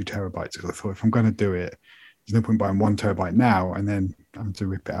full 2 terabytes because I thought if I'm going to do it, there's no point buying 1 terabyte now and then having to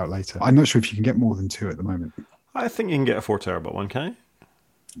rip it out later. I'm not sure if you can get more than 2 at the moment. I think you can get a 4 terabyte one, can you?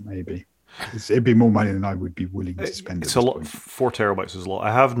 Maybe. It'd be more money than I would be willing to spend. It's a lot. 4 terabytes is a lot.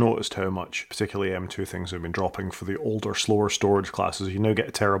 I have noticed how much, particularly M2 things, have been dropping for the older, slower storage classes. You now get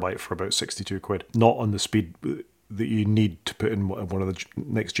a terabyte for about 62 quid. Not on the speed that you need to put in one of the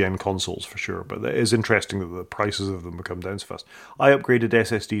next gen consoles for sure. But it is interesting that the prices of them have come down so fast. I upgraded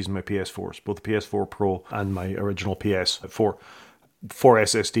SSDs in my PS4s, both the PS4 Pro and my original PS4. For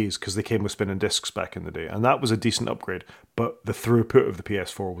SSDs because they came with spinning discs back in the day, and that was a decent upgrade. But the throughput of the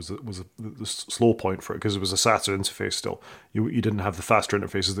PS4 was the slow point for it because it was a SATA interface still. You didn't have the faster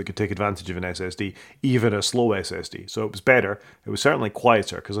interfaces that could take advantage of an SSD, even a slow SSD. So it was better. It was certainly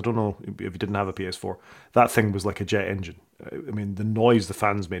quieter because I don't know if you didn't have a PS4. That thing was like a jet engine. I mean, the noise the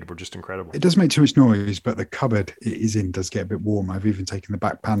fans made were just incredible. It does make too much noise, but the cupboard it is in does get a bit warm. I've even taken the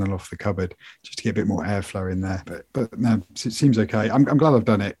back panel off the cupboard just to get a bit more airflow in there. But no, it seems okay. I'm glad I've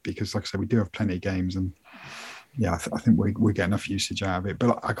done it because, like I said, we do have plenty of games, and yeah, I think we're getting enough usage out of it.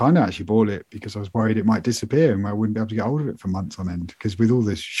 But I kind of actually bought it because I was worried it might disappear and I wouldn't be able to get hold of it for months on end. Because with all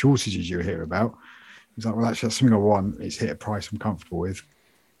the shortages you hear about, it's like, well, actually, that's something I want. It's hit a price I'm comfortable with,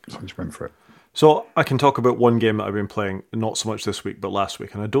 so I just went for it. So I can talk about one game that I've been playing, not so much this week, but last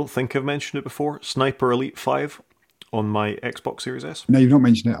week, and I don't think I've mentioned it before, Sniper Elite 5 on my Xbox Series S. No, you've not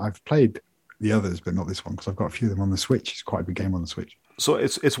mentioned it. I've played the others, but not this one, because I've got a few of them on the Switch. It's quite a big game on the Switch. So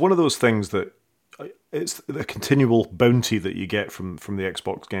it's one of those things that it's the continual bounty that you get from the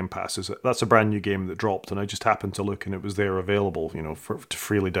Xbox Game Pass. That's a brand new game that dropped, and I just happened to look, and it was there available, to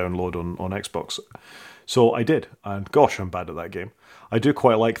freely download on Xbox. So I did, and gosh, I'm bad at that game. I do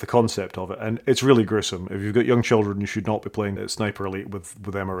quite like the concept of it, and it's really gruesome. If you've got young children, you should not be playing Sniper Elite with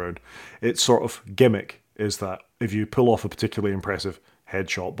them around. Its sort of gimmick is that if you pull off a particularly impressive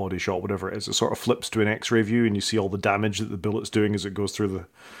headshot, body shot, whatever it is, it sort of flips to an X-ray view, and you see all the damage that the bullet's doing as it goes through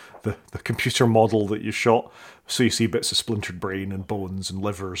the computer model that you shot. So you see bits of splintered brain and bones and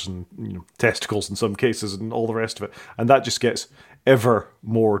livers and testicles in some cases and all the rest of it. And that just gets ever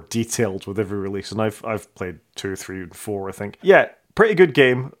more detailed with every release. And I've played 2, 3, and 4, I think. Yeah, pretty good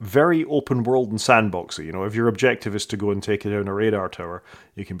game. Very open world and sandboxy. If your objective is to go and take down a radar tower,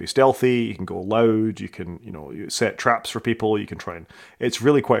 you can be stealthy, you can go loud, you can you set traps for people, you can try and... It's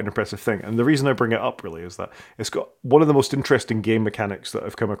really quite an impressive thing. And the reason I bring it up really is that it's got one of the most interesting game mechanics that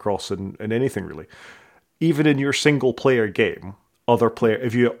I've come across in anything really. Even in your single player game,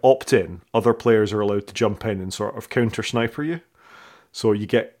 if you opt in, other players are allowed to jump in and sort of counter sniper you. So you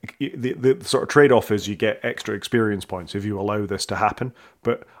get the sort of trade-off is you get extra experience points if you allow this to happen.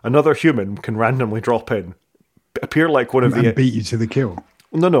 But another human can randomly drop in, appear like one of and beat you to the kill.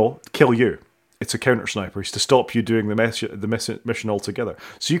 No, kill you. It's a counter sniper. He's to stop you doing the mission altogether.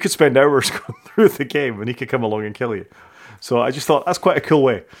 So you could spend hours going through the game, and he could come along and kill you. So I just thought that's quite a cool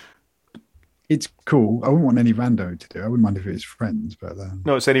way. It's cool. I wouldn't want any rando to do. I wouldn't mind if it was friends, but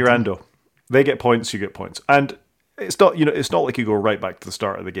no, it's any rando. They get points, you get points, and it's not it's not like you go right back to the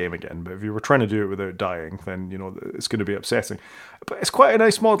start of the game again. But if you were trying to do it without dying, then it's going to be upsetting. But it's quite a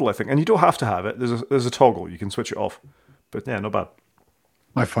nice model, I think, and you don't have to have it. There's a toggle you can switch it off. But yeah, not bad.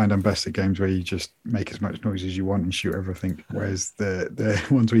 I find I'm best at games where you just make as much noise as you want and shoot everything, whereas the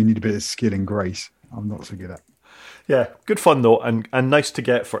ones where you need a bit of skill and grace, I'm not so good at. Yeah, good fun though, and nice to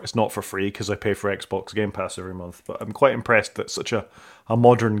get for. It's not for free because I pay for Xbox Game Pass every month. But I'm quite impressed that such a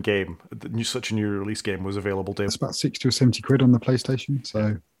modern game, such a new release game, was available. It's about 60 or 70 quid on the PlayStation,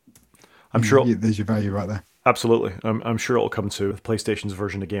 so I'm sure there's your value right there. Absolutely, I'm sure it'll come to PlayStation's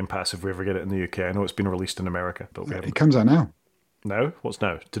version of Game Pass if we ever get it in the UK. I know it's been released in America, but it comes out now. Now? What's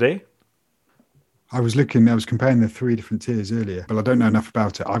now? Today? I was comparing the 3 different tiers earlier, but I don't know enough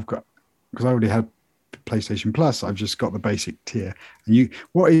about it. Because I already had PlayStation Plus, I've just got the basic tier. And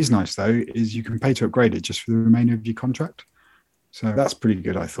what is nice though is you can pay to upgrade it just for the remainder of your contract. So that's pretty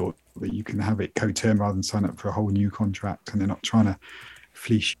good. I thought that you can have it co-term rather than sign up for a whole new contract, and they're not trying to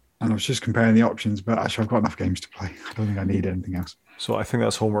fleece. And I was just comparing the options, but actually I've got enough games to play. I don't think I need anything else. So I think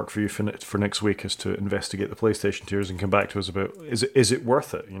that's homework for you for next week, is to investigate the PlayStation tiers and come back to us about is it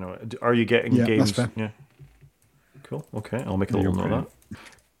worth it? Are you getting games? That's fair. Yeah. Cool. Okay, I'll make a little note of that.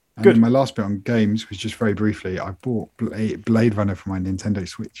 And good. My last bit on games was just very briefly, I bought Blade Runner for my Nintendo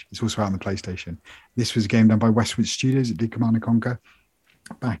Switch. It's also out on the PlayStation. This was a game done by Westwood Studios that did Command & Conquer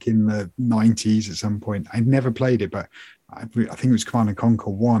back in the 90s at some point. I'd never played it, but I think it was Command &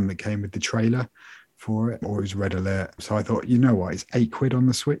 Conquer 1 that came with the trailer for it, or it was Red Alert. So I thought, it's £8 on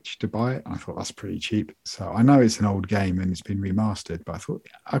the Switch to buy it. And I thought that's pretty cheap. So I know it's an old game and it's been remastered, but I thought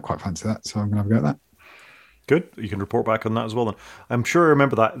I quite fancy that. So I'm going to have a go at that. Good. You can report back on that as well then. I'm sure I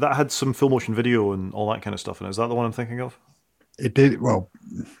remember that had some full motion video and all that kind of stuff in it. Is that the one I'm thinking of? It did. Well,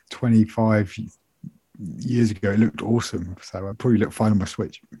 25 years ago, it looked awesome. So I probably looked fine on my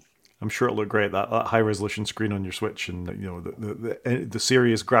Switch. I'm sure it looked great. That high resolution screen on your Switch, and the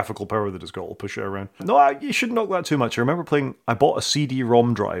serious graphical power that it's got will push it around. No, you shouldn't knock that too much. I remember I bought a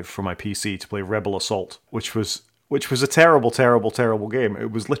CD-ROM drive for my PC to play Rebel Assault, which was which was a terrible, terrible, terrible game.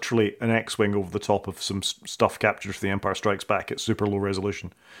 It was literally an X-wing over the top of some stuff captured for The Empire Strikes Back at super low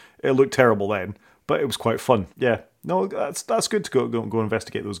resolution. It looked terrible then, but it was quite fun. Yeah, no, that's good to go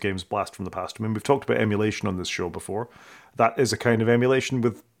investigate those games blast from the past. I mean, we've talked about emulation on this show before. That is a kind of emulation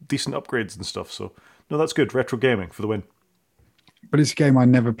with decent upgrades and stuff. So no, that's good. Retro gaming for the win. But it's a game I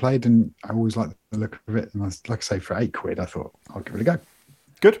never played, and I always liked the look of it. And like I say, for £8, I thought I'll give it a go.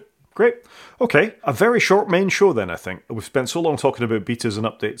 Good. Great. Okay, a very short main show then, I think. We've spent so long talking about betas and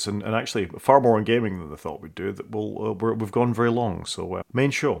updates and actually far more on gaming than I thought we'd do that we've gone very long. So,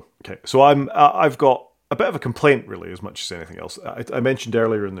 main show. Okay, so I've got a bit of a complaint, really, as much as anything else. I mentioned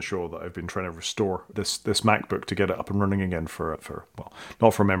earlier in the show that I've been trying to restore this MacBook to get it up and running again for well,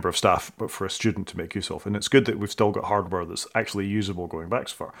 not for a member of staff, but for a student to make use of. And it's good that we've still got hardware that's actually usable going back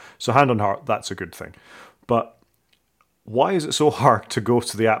so far. So hand on heart, that's a good thing. But why is it so hard to go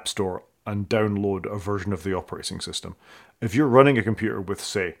to the App Store and download a version of the operating system? If you're running a computer with,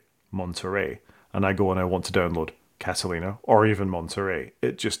 say, Monterey, and I go and I want to download Catalina or even Monterey,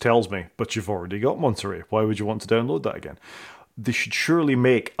 it just tells me, but you've already got Monterey. Why would you want to download that again? They should surely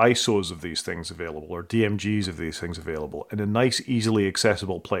make ISOs of these things available or DMGs of these things available in a nice, easily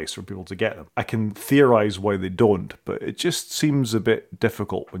accessible place for people to get them. I can theorize why they don't, but it just seems a bit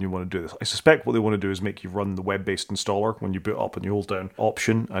difficult when you want to do this. I suspect what they want to do is make you run the web-based installer when you boot up and you hold down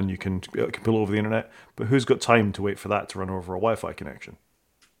Option and you can pull over the internet. But who's got time to wait for that to run over a Wi-Fi connection?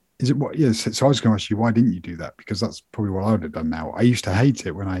 Is it what? Yes. So I was going to ask you, why didn't you do that? Because that's probably what I would have done now. I used to hate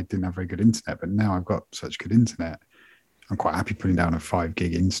it when I didn't have very good internet, but now I've got such good internet. I'm quite happy putting down a 5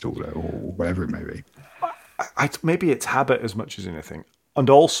 gig installer or whatever it may be. Maybe it's habit as much as anything. And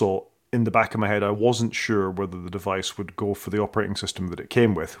also, in the back of my head, I wasn't sure whether the device would go for the operating system that it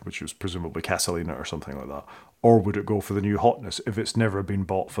came with, which was presumably Catalina or something like that, or would it go for the new hotness if it's never been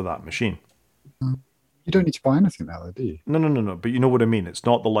bought for that machine? You don't need to buy anything now, though, do you? No. But you know what I mean. It's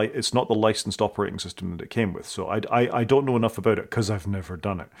not the licensed operating system that it came with. So I don't know enough about it because I've never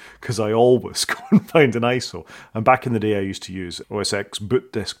done it. Because I always go and find an ISO. And back in the day, I used to use OS X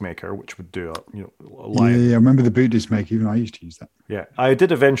Boot Disk Maker, which would do a line. Yeah, I remember the boot disk maker. Even I used to use that. Yeah, I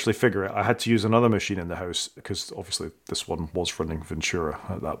did eventually figure it. I had to use another machine in the house because obviously this one was running Ventura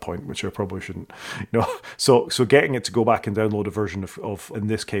at that point, which I probably shouldn't. So getting it to go back and download a version of in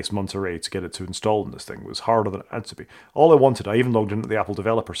this case Monterey to get it to install in this thing was harder than it had to be. All I wanted, I even logged into the Apple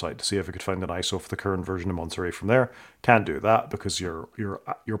developer site to see if I could find an ISO for the current version of Monterey from there. Can't do that because your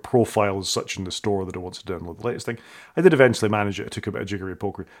profile is such in the store that it wants to download the latest thing. I did eventually manage it. It took a bit of jiggery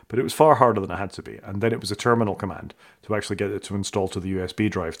pokery, but it was far harder than it had to be. And then it was a terminal command to actually get it to install to the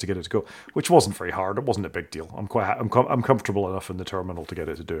USB drive to get it to go, which wasn't very hard. It wasn't a big deal. I'm comfortable enough in the terminal to get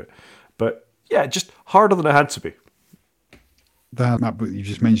it to do it. But yeah, just harder than it had to be. That MacBook you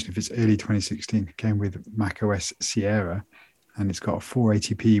just mentioned, if it's early 2016, it came with Mac OS Sierra, and it's got a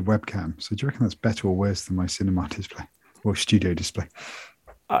 480p webcam. So do you reckon that's better or worse than my cinema display or studio display?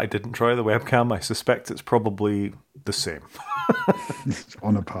 I didn't try the webcam. I suspect it's probably the same. It's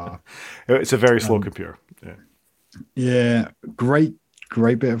on a par. It's a very slow computer. Yeah, great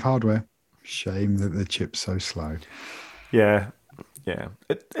bit of hardware. Shame that the chip's so slow. Yeah.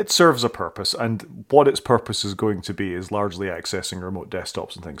 It serves a purpose, and what its purpose is going to be is largely accessing remote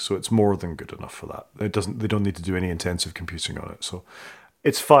desktops and things. So it's more than good enough for that. They don't need to do any intensive computing on it. So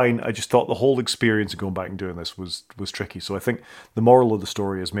it's fine. I just thought the whole experience of going back and doing this was tricky. So I think the moral of the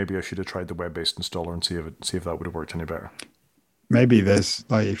story is maybe I should have tried the web-based installer and see if that would have worked any better. Maybe there's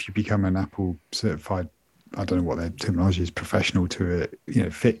if you become an Apple certified, I don't know what their terminology is, professional to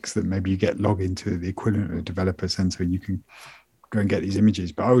a fix, that maybe you get logged into the equivalent of a developer center and you can go and get these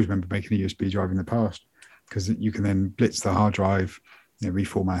images. But I always remember making a USB drive in the past because you can then blitz the hard drive,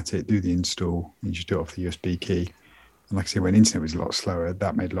 reformat it, do the install, and you just do it off the USB key. And like I say, when internet was a lot slower,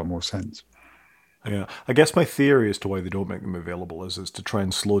 that made a lot more sense. Yeah, I guess my theory as to why they don't make them available is to try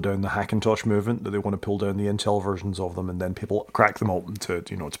and slow down the Hackintosh movement, that they want to pull down the Intel versions of them and then people crack them open to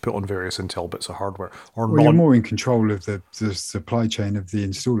put on various Intel bits of hardware. You're more in control of the supply chain of the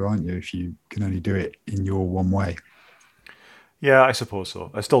installer, aren't you, if you can only do it in your one way? Yeah, I suppose so.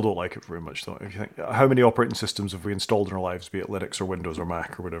 I still don't like it very much, though. If you think, how many operating systems have we installed in our lives, be it Linux or Windows or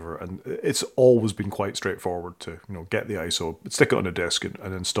Mac or whatever, and it's always been quite straightforward to get the ISO, stick it on a disk,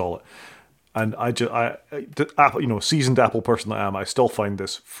 and install it. And seasoned Apple person that I am, I still find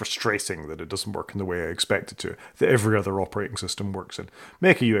this frustrating that it doesn't work in the way I expect it to, that every other operating system works in.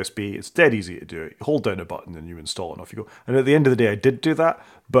 Make a USB, it's dead easy to do it. You hold down a button and you install it and off you go. And at the end of the day, I did do that,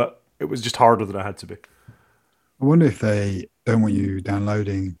 but it was just harder than I had to be. I wonder if they don't want you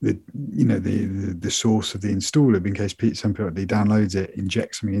downloading the source of the installer in case somebody downloads it,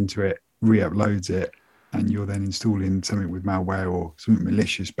 injects something into it, re-uploads it, and you're then installing something with malware or something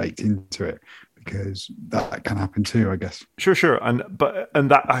malicious baked into it, because that can happen too, I guess. Sure, and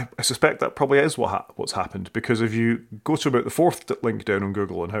that I suspect that probably is what's happened, because if you go to about the fourth link down on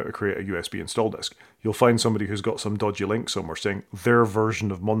Google on how to create a USB install disk, you'll find somebody who's got some dodgy link somewhere saying their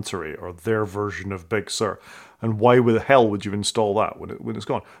version of Monterey or their version of Big Sur, and why the hell would you install that when it's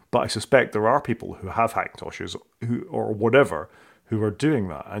gone? But I suspect there are people who have Hackintoshes who or whatever who are doing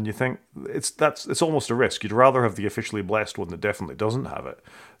that, and you think it's almost a risk. You'd rather have the officially blessed one that definitely doesn't have it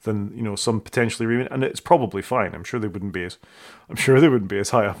than some potentially and it's probably fine. I'm sure they wouldn't be as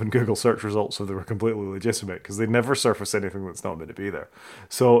high up in Google search results if they were completely legitimate, because they never surface anything that's not meant to be there.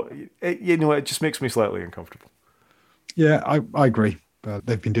 So it just makes me slightly uncomfortable. Yeah, I agree, but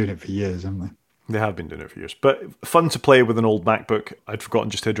they've been doing it for years, haven't they? They have been doing it for years. But fun to play with an old MacBook. I'd forgotten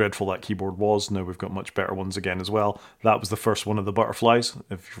just how dreadful that keyboard was. Now we've got much better ones again as well. That was the first one of the butterflies,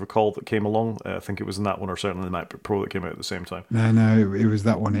 if you recall, that came along. I think it was in that one, or certainly the MacBook Pro that came out at the same time. No, it was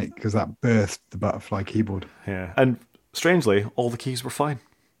that one, because that birthed the butterfly keyboard. Yeah. And strangely, all the keys were fine.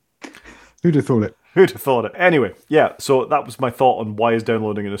 Who'd have thought it? Who'd have thought it? Anyway, yeah, so that was my thought on why is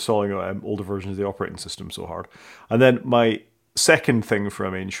downloading and installing older versions of the operating system so hard. And then my second thing for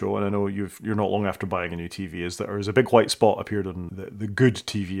a main show, and I know you're not long after buying a new TV, is that there is a big white spot appeared on the good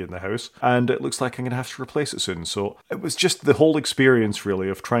TV in the house, and it looks like I'm going to have to replace it soon. So it was just the whole experience, really,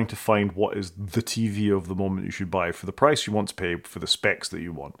 of trying to find what is the TV of the moment you should buy for the price you want to pay, for the specs that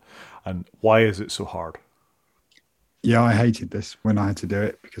you want, and why is it so hard? Yeah, I hated this when I had to do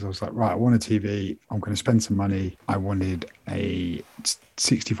it, because I was like, right, I want a TV. I'm going to spend some money. I wanted a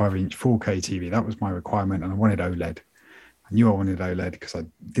 65-inch 4K TV. That was my requirement, and I wanted OLED. I knew I wanted OLED because I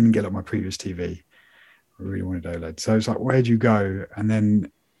didn't get it on my previous TV. I really wanted OLED. So it's like, where do you go? And then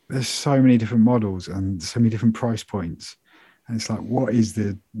there's so many different models and so many different price points. And it's like,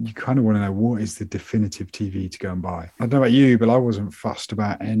 you kind of want to know, what is the definitive TV to go and buy? I don't know about you, but I wasn't fussed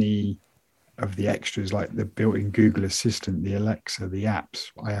about any of the extras, like the built-in Google Assistant, the Alexa, the apps.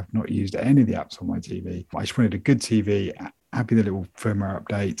 I have not used any of the apps on my TV. I just wanted a good TV, happy the little firmware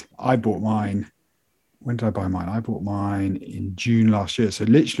update. I bought mine. When did I buy mine? I bought mine in June last year. So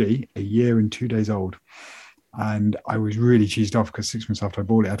literally a year and 2 days old. And I was really cheesed off because 6 months after I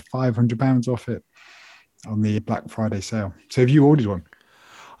bought it, I had £500 off it on the Black Friday sale. So have you ordered one?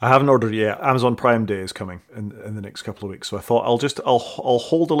 I haven't ordered it yet. Amazon Prime Day is coming in the next couple of weeks. So I thought I'll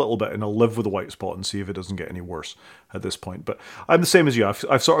hold a little bit and I'll live with the white spot and see if it doesn't get any worse at this point. But I'm the same as you.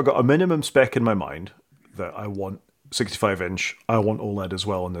 I've sort of got a minimum spec in my mind that I want 65-inch. I want OLED as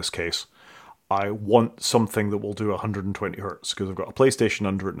well in this case. I want something that will do 120 hertz because I've got a PlayStation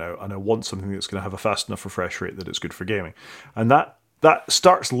under it now, and I want something that's going to have a fast enough refresh rate that it's good for gaming. And that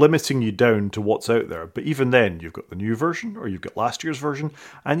starts limiting you down to what's out there. But even then, you've got the new version, or you've got last year's version,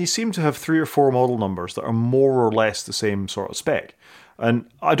 and you seem to have 3 or 4 model numbers that are more or less the same sort of spec. And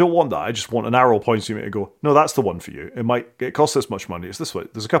I don't want that. I just want an arrow pointing at me to go, no, that's the one for you. It costs this much money. It's this way.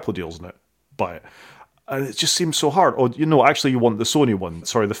 There's a couple of deals in it. Buy it. And it just seems so hard. Oh, actually you want the Sony one.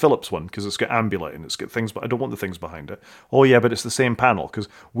 Sorry, the Philips one, because it's got Ambilight and it's got things, but I don't want the things behind it. Oh yeah, but it's the same panel, because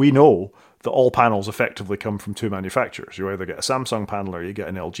we know that all panels effectively come from 2 manufacturers. You either get a Samsung panel or you get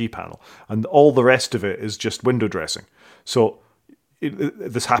an LG panel. And all the rest of it is just window dressing. So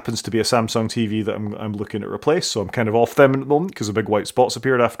this happens to be a Samsung TV that I'm looking at replace, so I'm kind of off them at the moment because a big white spot's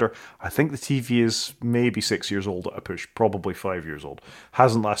appeared after. I think the TV is maybe 6 years old at a push, probably 5 years old.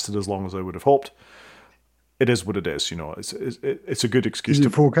 Hasn't lasted as long as I would have hoped. It is what it is, It's a good excuse. Is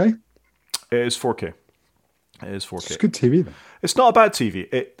it 4K? It is 4K. It is 4K. It's good TV, then. It's not a bad TV.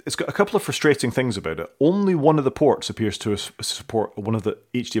 It's got a couple of frustrating things about it. Only one of the ports appears to support, one of the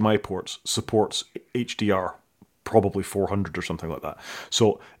HDMI ports supports HDR, probably 400 or something like that.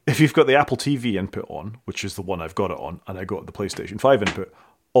 So if you've got the Apple TV input on, which is the one I've got it on, and I got the PlayStation 5 input,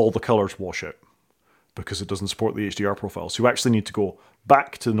 all the colours wash out, because it doesn't support the HDR profile. So you actually need to go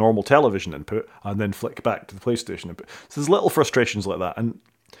back to the normal television input and then flick back to the PlayStation input. So there's little frustrations like that. And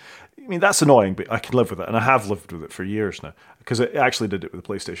I mean, that's annoying, but I can live with it. And I have lived with it for years now, because I actually did it with the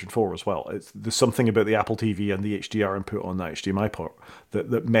PlayStation 4 as well. There's something about the Apple TV and the HDR input on that HDMI port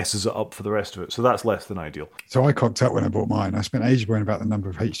that messes it up for the rest of it. So that's less than ideal. So I cocked up when I bought mine. I spent ages worrying about the number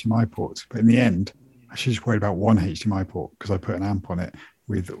of HDMI ports. But in the end, I should just worried about one HDMI port, because I put an amp on it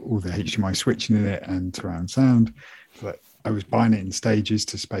with all the HDMI switching in it and surround sound. So I was buying it in stages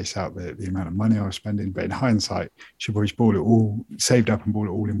to space out the amount of money I was spending. But in hindsight, should have bought it all, saved up and bought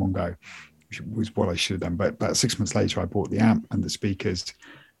it all in one go, which was what I should have done. But about 6 months later, I bought the amp and the speakers.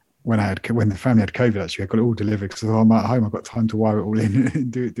 When the family had COVID, actually, I got it all delivered because I'm at home. I've got time to wire it all in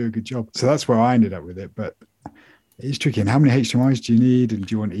and do a good job. So that's where I ended up with it. But it's tricky. And how many HDMIs do you need? And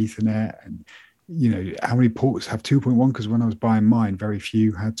do you want Ethernet? And how many ports have 2.1? Because when I was buying mine, very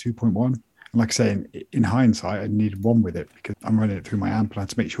few had 2.1. And like I say, in hindsight, I needed one with it because I'm running it through my amp, and I had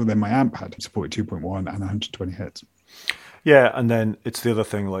to make sure then my amp had supported 2.1 and 120 hertz. Yeah, and then it's the other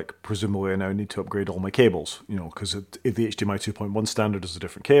thing, like presumably I now need to upgrade all my cables, because the HDMI 2.1 standard is a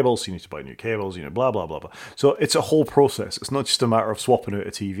different cable, so you need to buy new cables, blah, blah, blah, blah. So it's a whole process. It's not just a matter of swapping out a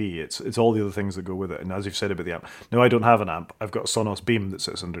TV, it's all the other things that go with it. And as you've said about the amp, now I don't have an amp. I've got a Sonos Beam that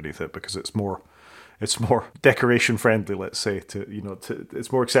sits underneath it because it's more decoration friendly, let's say,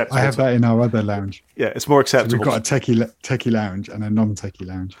 it's more acceptable. I have that in our other lounge. Yeah, it's more acceptable. So we've got a techie lounge and a non-techie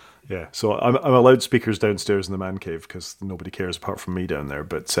lounge. Yeah, so I'm allowed speakers downstairs in the man cave because nobody cares apart from me down there.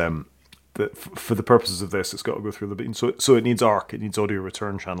 But for the purposes of this, it's got to go through the beam. So it needs ARC, it needs audio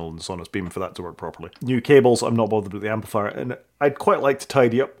return channel and the Sonos Beam for that to work properly. New cables, I'm not bothered with the amplifier, and I'd quite like to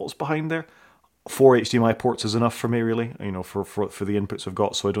tidy up what's behind there. 4 HDMI ports is enough for me, really, for the inputs I've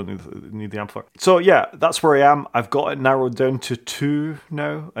got, so I don't need the amplifier. So yeah, that's where I am. I've got it narrowed down to 2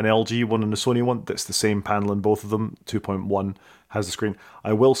 now, an LG one and a Sony one. That's the same panel in both of them. 2.1 has the screen.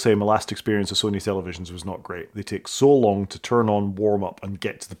 I will say my last experience of Sony televisions was not great. They take so long to turn on, warm up, and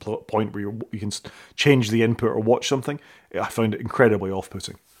get to the point where you can change the input or watch something. I found it incredibly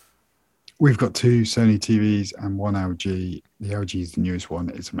off-putting. We've got 2 Sony TVs and 1 LG. The LG is the newest one.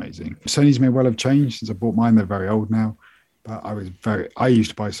 It's amazing. Sony's may well have changed since I bought mine. They're very old now. But I used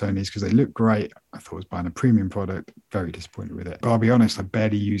to buy Sony's because they look great. I thought I was buying a premium product. Very disappointed with it. But I'll be honest, I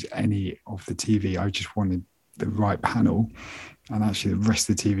barely use any of the TV. I just wanted the right panel. And actually the rest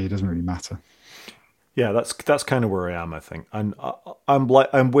of the TV doesn't really matter. Yeah, that's kind of where I am, I think. And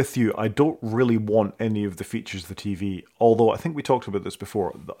I'm with you. I don't really want any of the features of the TV, although I think we talked about this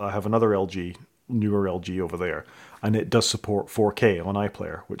before. I have another newer LG over there, and it does support 4K on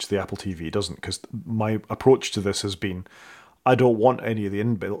iPlayer, which the Apple TV doesn't, because my approach to this has been, I don't want any of the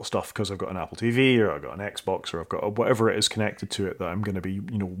inbuilt stuff because I've got an Apple TV or I've got an Xbox or I've got whatever it is connected to it that I'm going to be,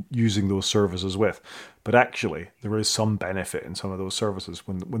 using those services with. But actually, there is some benefit in some of those services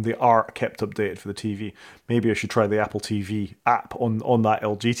when they are kept updated for the TV. Maybe I should try the Apple TV app on that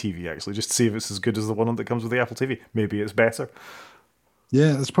LG TV actually, just to see if it's as good as the one that comes with the Apple TV. Maybe it's better.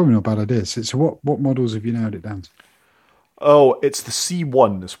 Yeah, that's probably not a bad idea. So what models have you narrowed it down to? Oh, it's the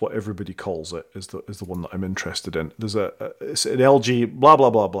C1 is what everybody calls it, is the one that I'm interested in. There's it's an LG blah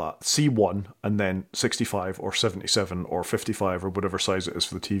blah blah blah C1 and then 65 or 77 or 55 or whatever size it is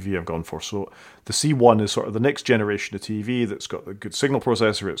for the TV I've gone for. So the C1 is sort of the next generation of TV that's got the good signal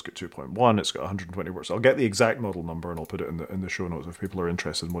processor, it's got 2.1, it's got 120 watts. I'll get the exact model number and I'll put it in the show notes if people are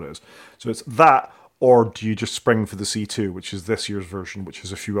interested in what it is. So it's that, or do you just spring for the C2, which is this year's version, which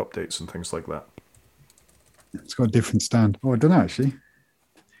has a few updates and things like that? It's got a different stand. Oh, I don't know, actually.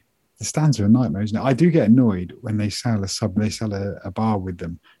 The stands are a nightmare, isn't it? I do get annoyed when they sell a bar with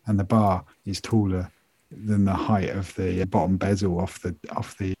them, and the bar is taller than the height of the bottom bezel off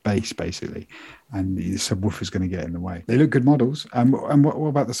the base, basically, and the subwoofer's going to get in the way. They look good models. And what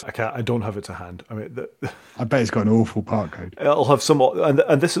about the? I don't have it to hand. I mean, I bet it's got an awful part code. It'll have some,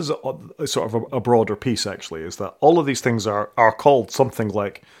 and this is sort of a broader piece. Actually, is that all of these things are called something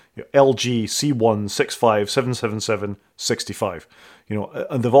like LG C1 65 777 65.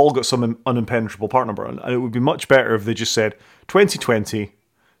 And they've all got some unimpenetrable part number, and it would be much better if they just said 2020.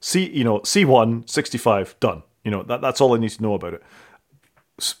 C1 65 done. That's all I need to know about it.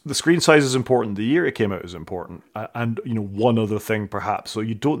 The screen size is important. The year it came out is important, and one other thing perhaps. So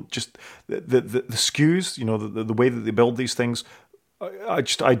you don't just the SKUs. The way that they build these things. I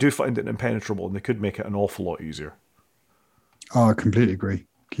do find it impenetrable, and they could make it an awful lot easier. Oh, I completely agree.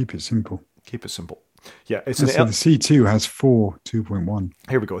 Keep it simple. Keep it simple. Yeah, the C2 has 4 2.1.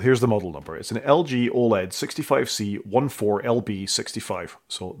 Here we go. Here's the model number. It's an LG OLED 65C14LB65.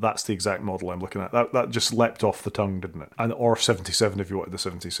 So that's the exact model I'm looking at. That just leapt off the tongue, didn't it? Or 77 if you wanted the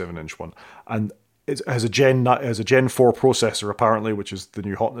 77-inch one. And it has a Gen 4 processor apparently, which is the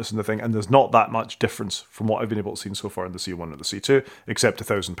new hotness in the thing. And there's not that much difference from what I've been able to see so far in the C1 and the C2, except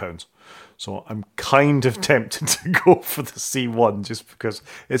 £1,000. So I'm kind of tempted to go for the C1 just because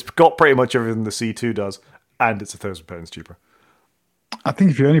it's got pretty much everything the C2 does, and it's £1,000 cheaper. I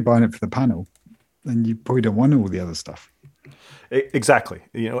think if you're only buying it for the panel, then you probably don't want all the other stuff. Exactly.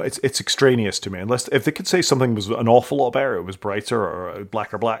 It's extraneous to me. Unless if they could say something was an awful lot better, it was brighter or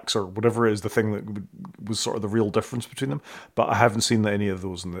blacker blacks or whatever is the thing that was sort of the real difference between them. But I haven't seen any of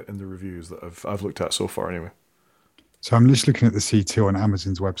those in the reviews that I've looked at so far anyway. So I'm just looking at the C2 on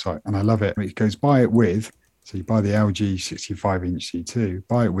Amazon's website, and I love it. It goes buy it with So you buy the LG 65-inch C2,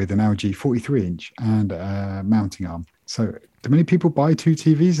 buy it with an LG 43-inch and a mounting arm. So do many people buy two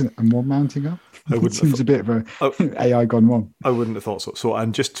TVs and one mounting arm? It seems a bit of a AI gone wrong. I wouldn't have thought so. So,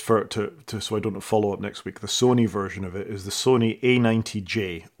 and just for so I don't have follow up next week, the Sony version of it is the Sony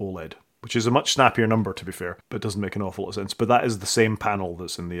A90J OLED, which is a much snappier number, to be fair, but doesn't make an awful lot of sense. But that is the same panel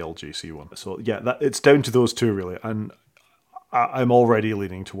that's in the LG C1. So yeah, it's down to those two really, and I'm already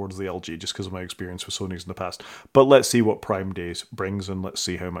leaning towards the LG just because of my experience with Sony's in the past. But let's see what Prime Days brings, and let's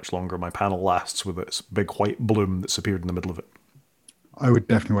see how much longer my panel lasts with its big white bloom that's appeared in the middle of it. I would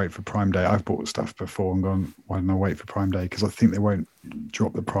definitely wait for Prime Day. I've bought stuff before and gone, why don't I wait for Prime Day? Because I think they won't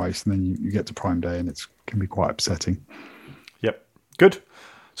drop the price, and then you get to Prime Day and it can be quite upsetting. Yep. Good.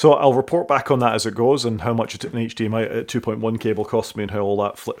 So I'll report back on that as it goes and how much an HDMI 2.1 cable costs me and how all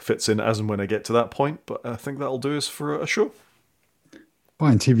that fits in as and when I get to that point. But I think that'll do us for a show.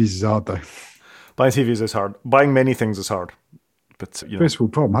 Buying TVs is hard, though. Buying TVs is hard. Buying many things is hard. But first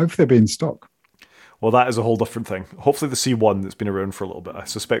world problem. Hopefully they'll be in stock. Well, that is a whole different thing. Hopefully the C1 that's been around for a little bit. I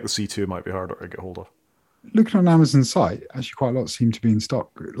suspect the C2 might be harder to get hold of. Looking on Amazon's site, actually quite a lot seem to be in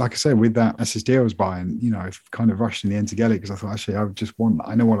stock. Like I said, with that SSD I was buying, I've kind of rushed in the end to get it because I thought, actually, I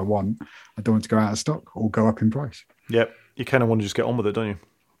know what I want. I don't want to go out of stock or go up in price. Yep. You kind of want to just get on with it, don't you?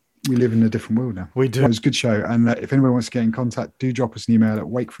 We live in a different world now. We do. It was a good show. And if anyone wants to get in contact, do drop us an email at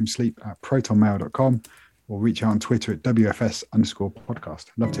wakefromsleep@protonmail.com or reach out on Twitter at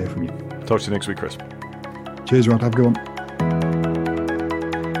WFS_podcast. Love to hear from you. Talk to you next week, Chris. Cheers, Rod. Have a good one.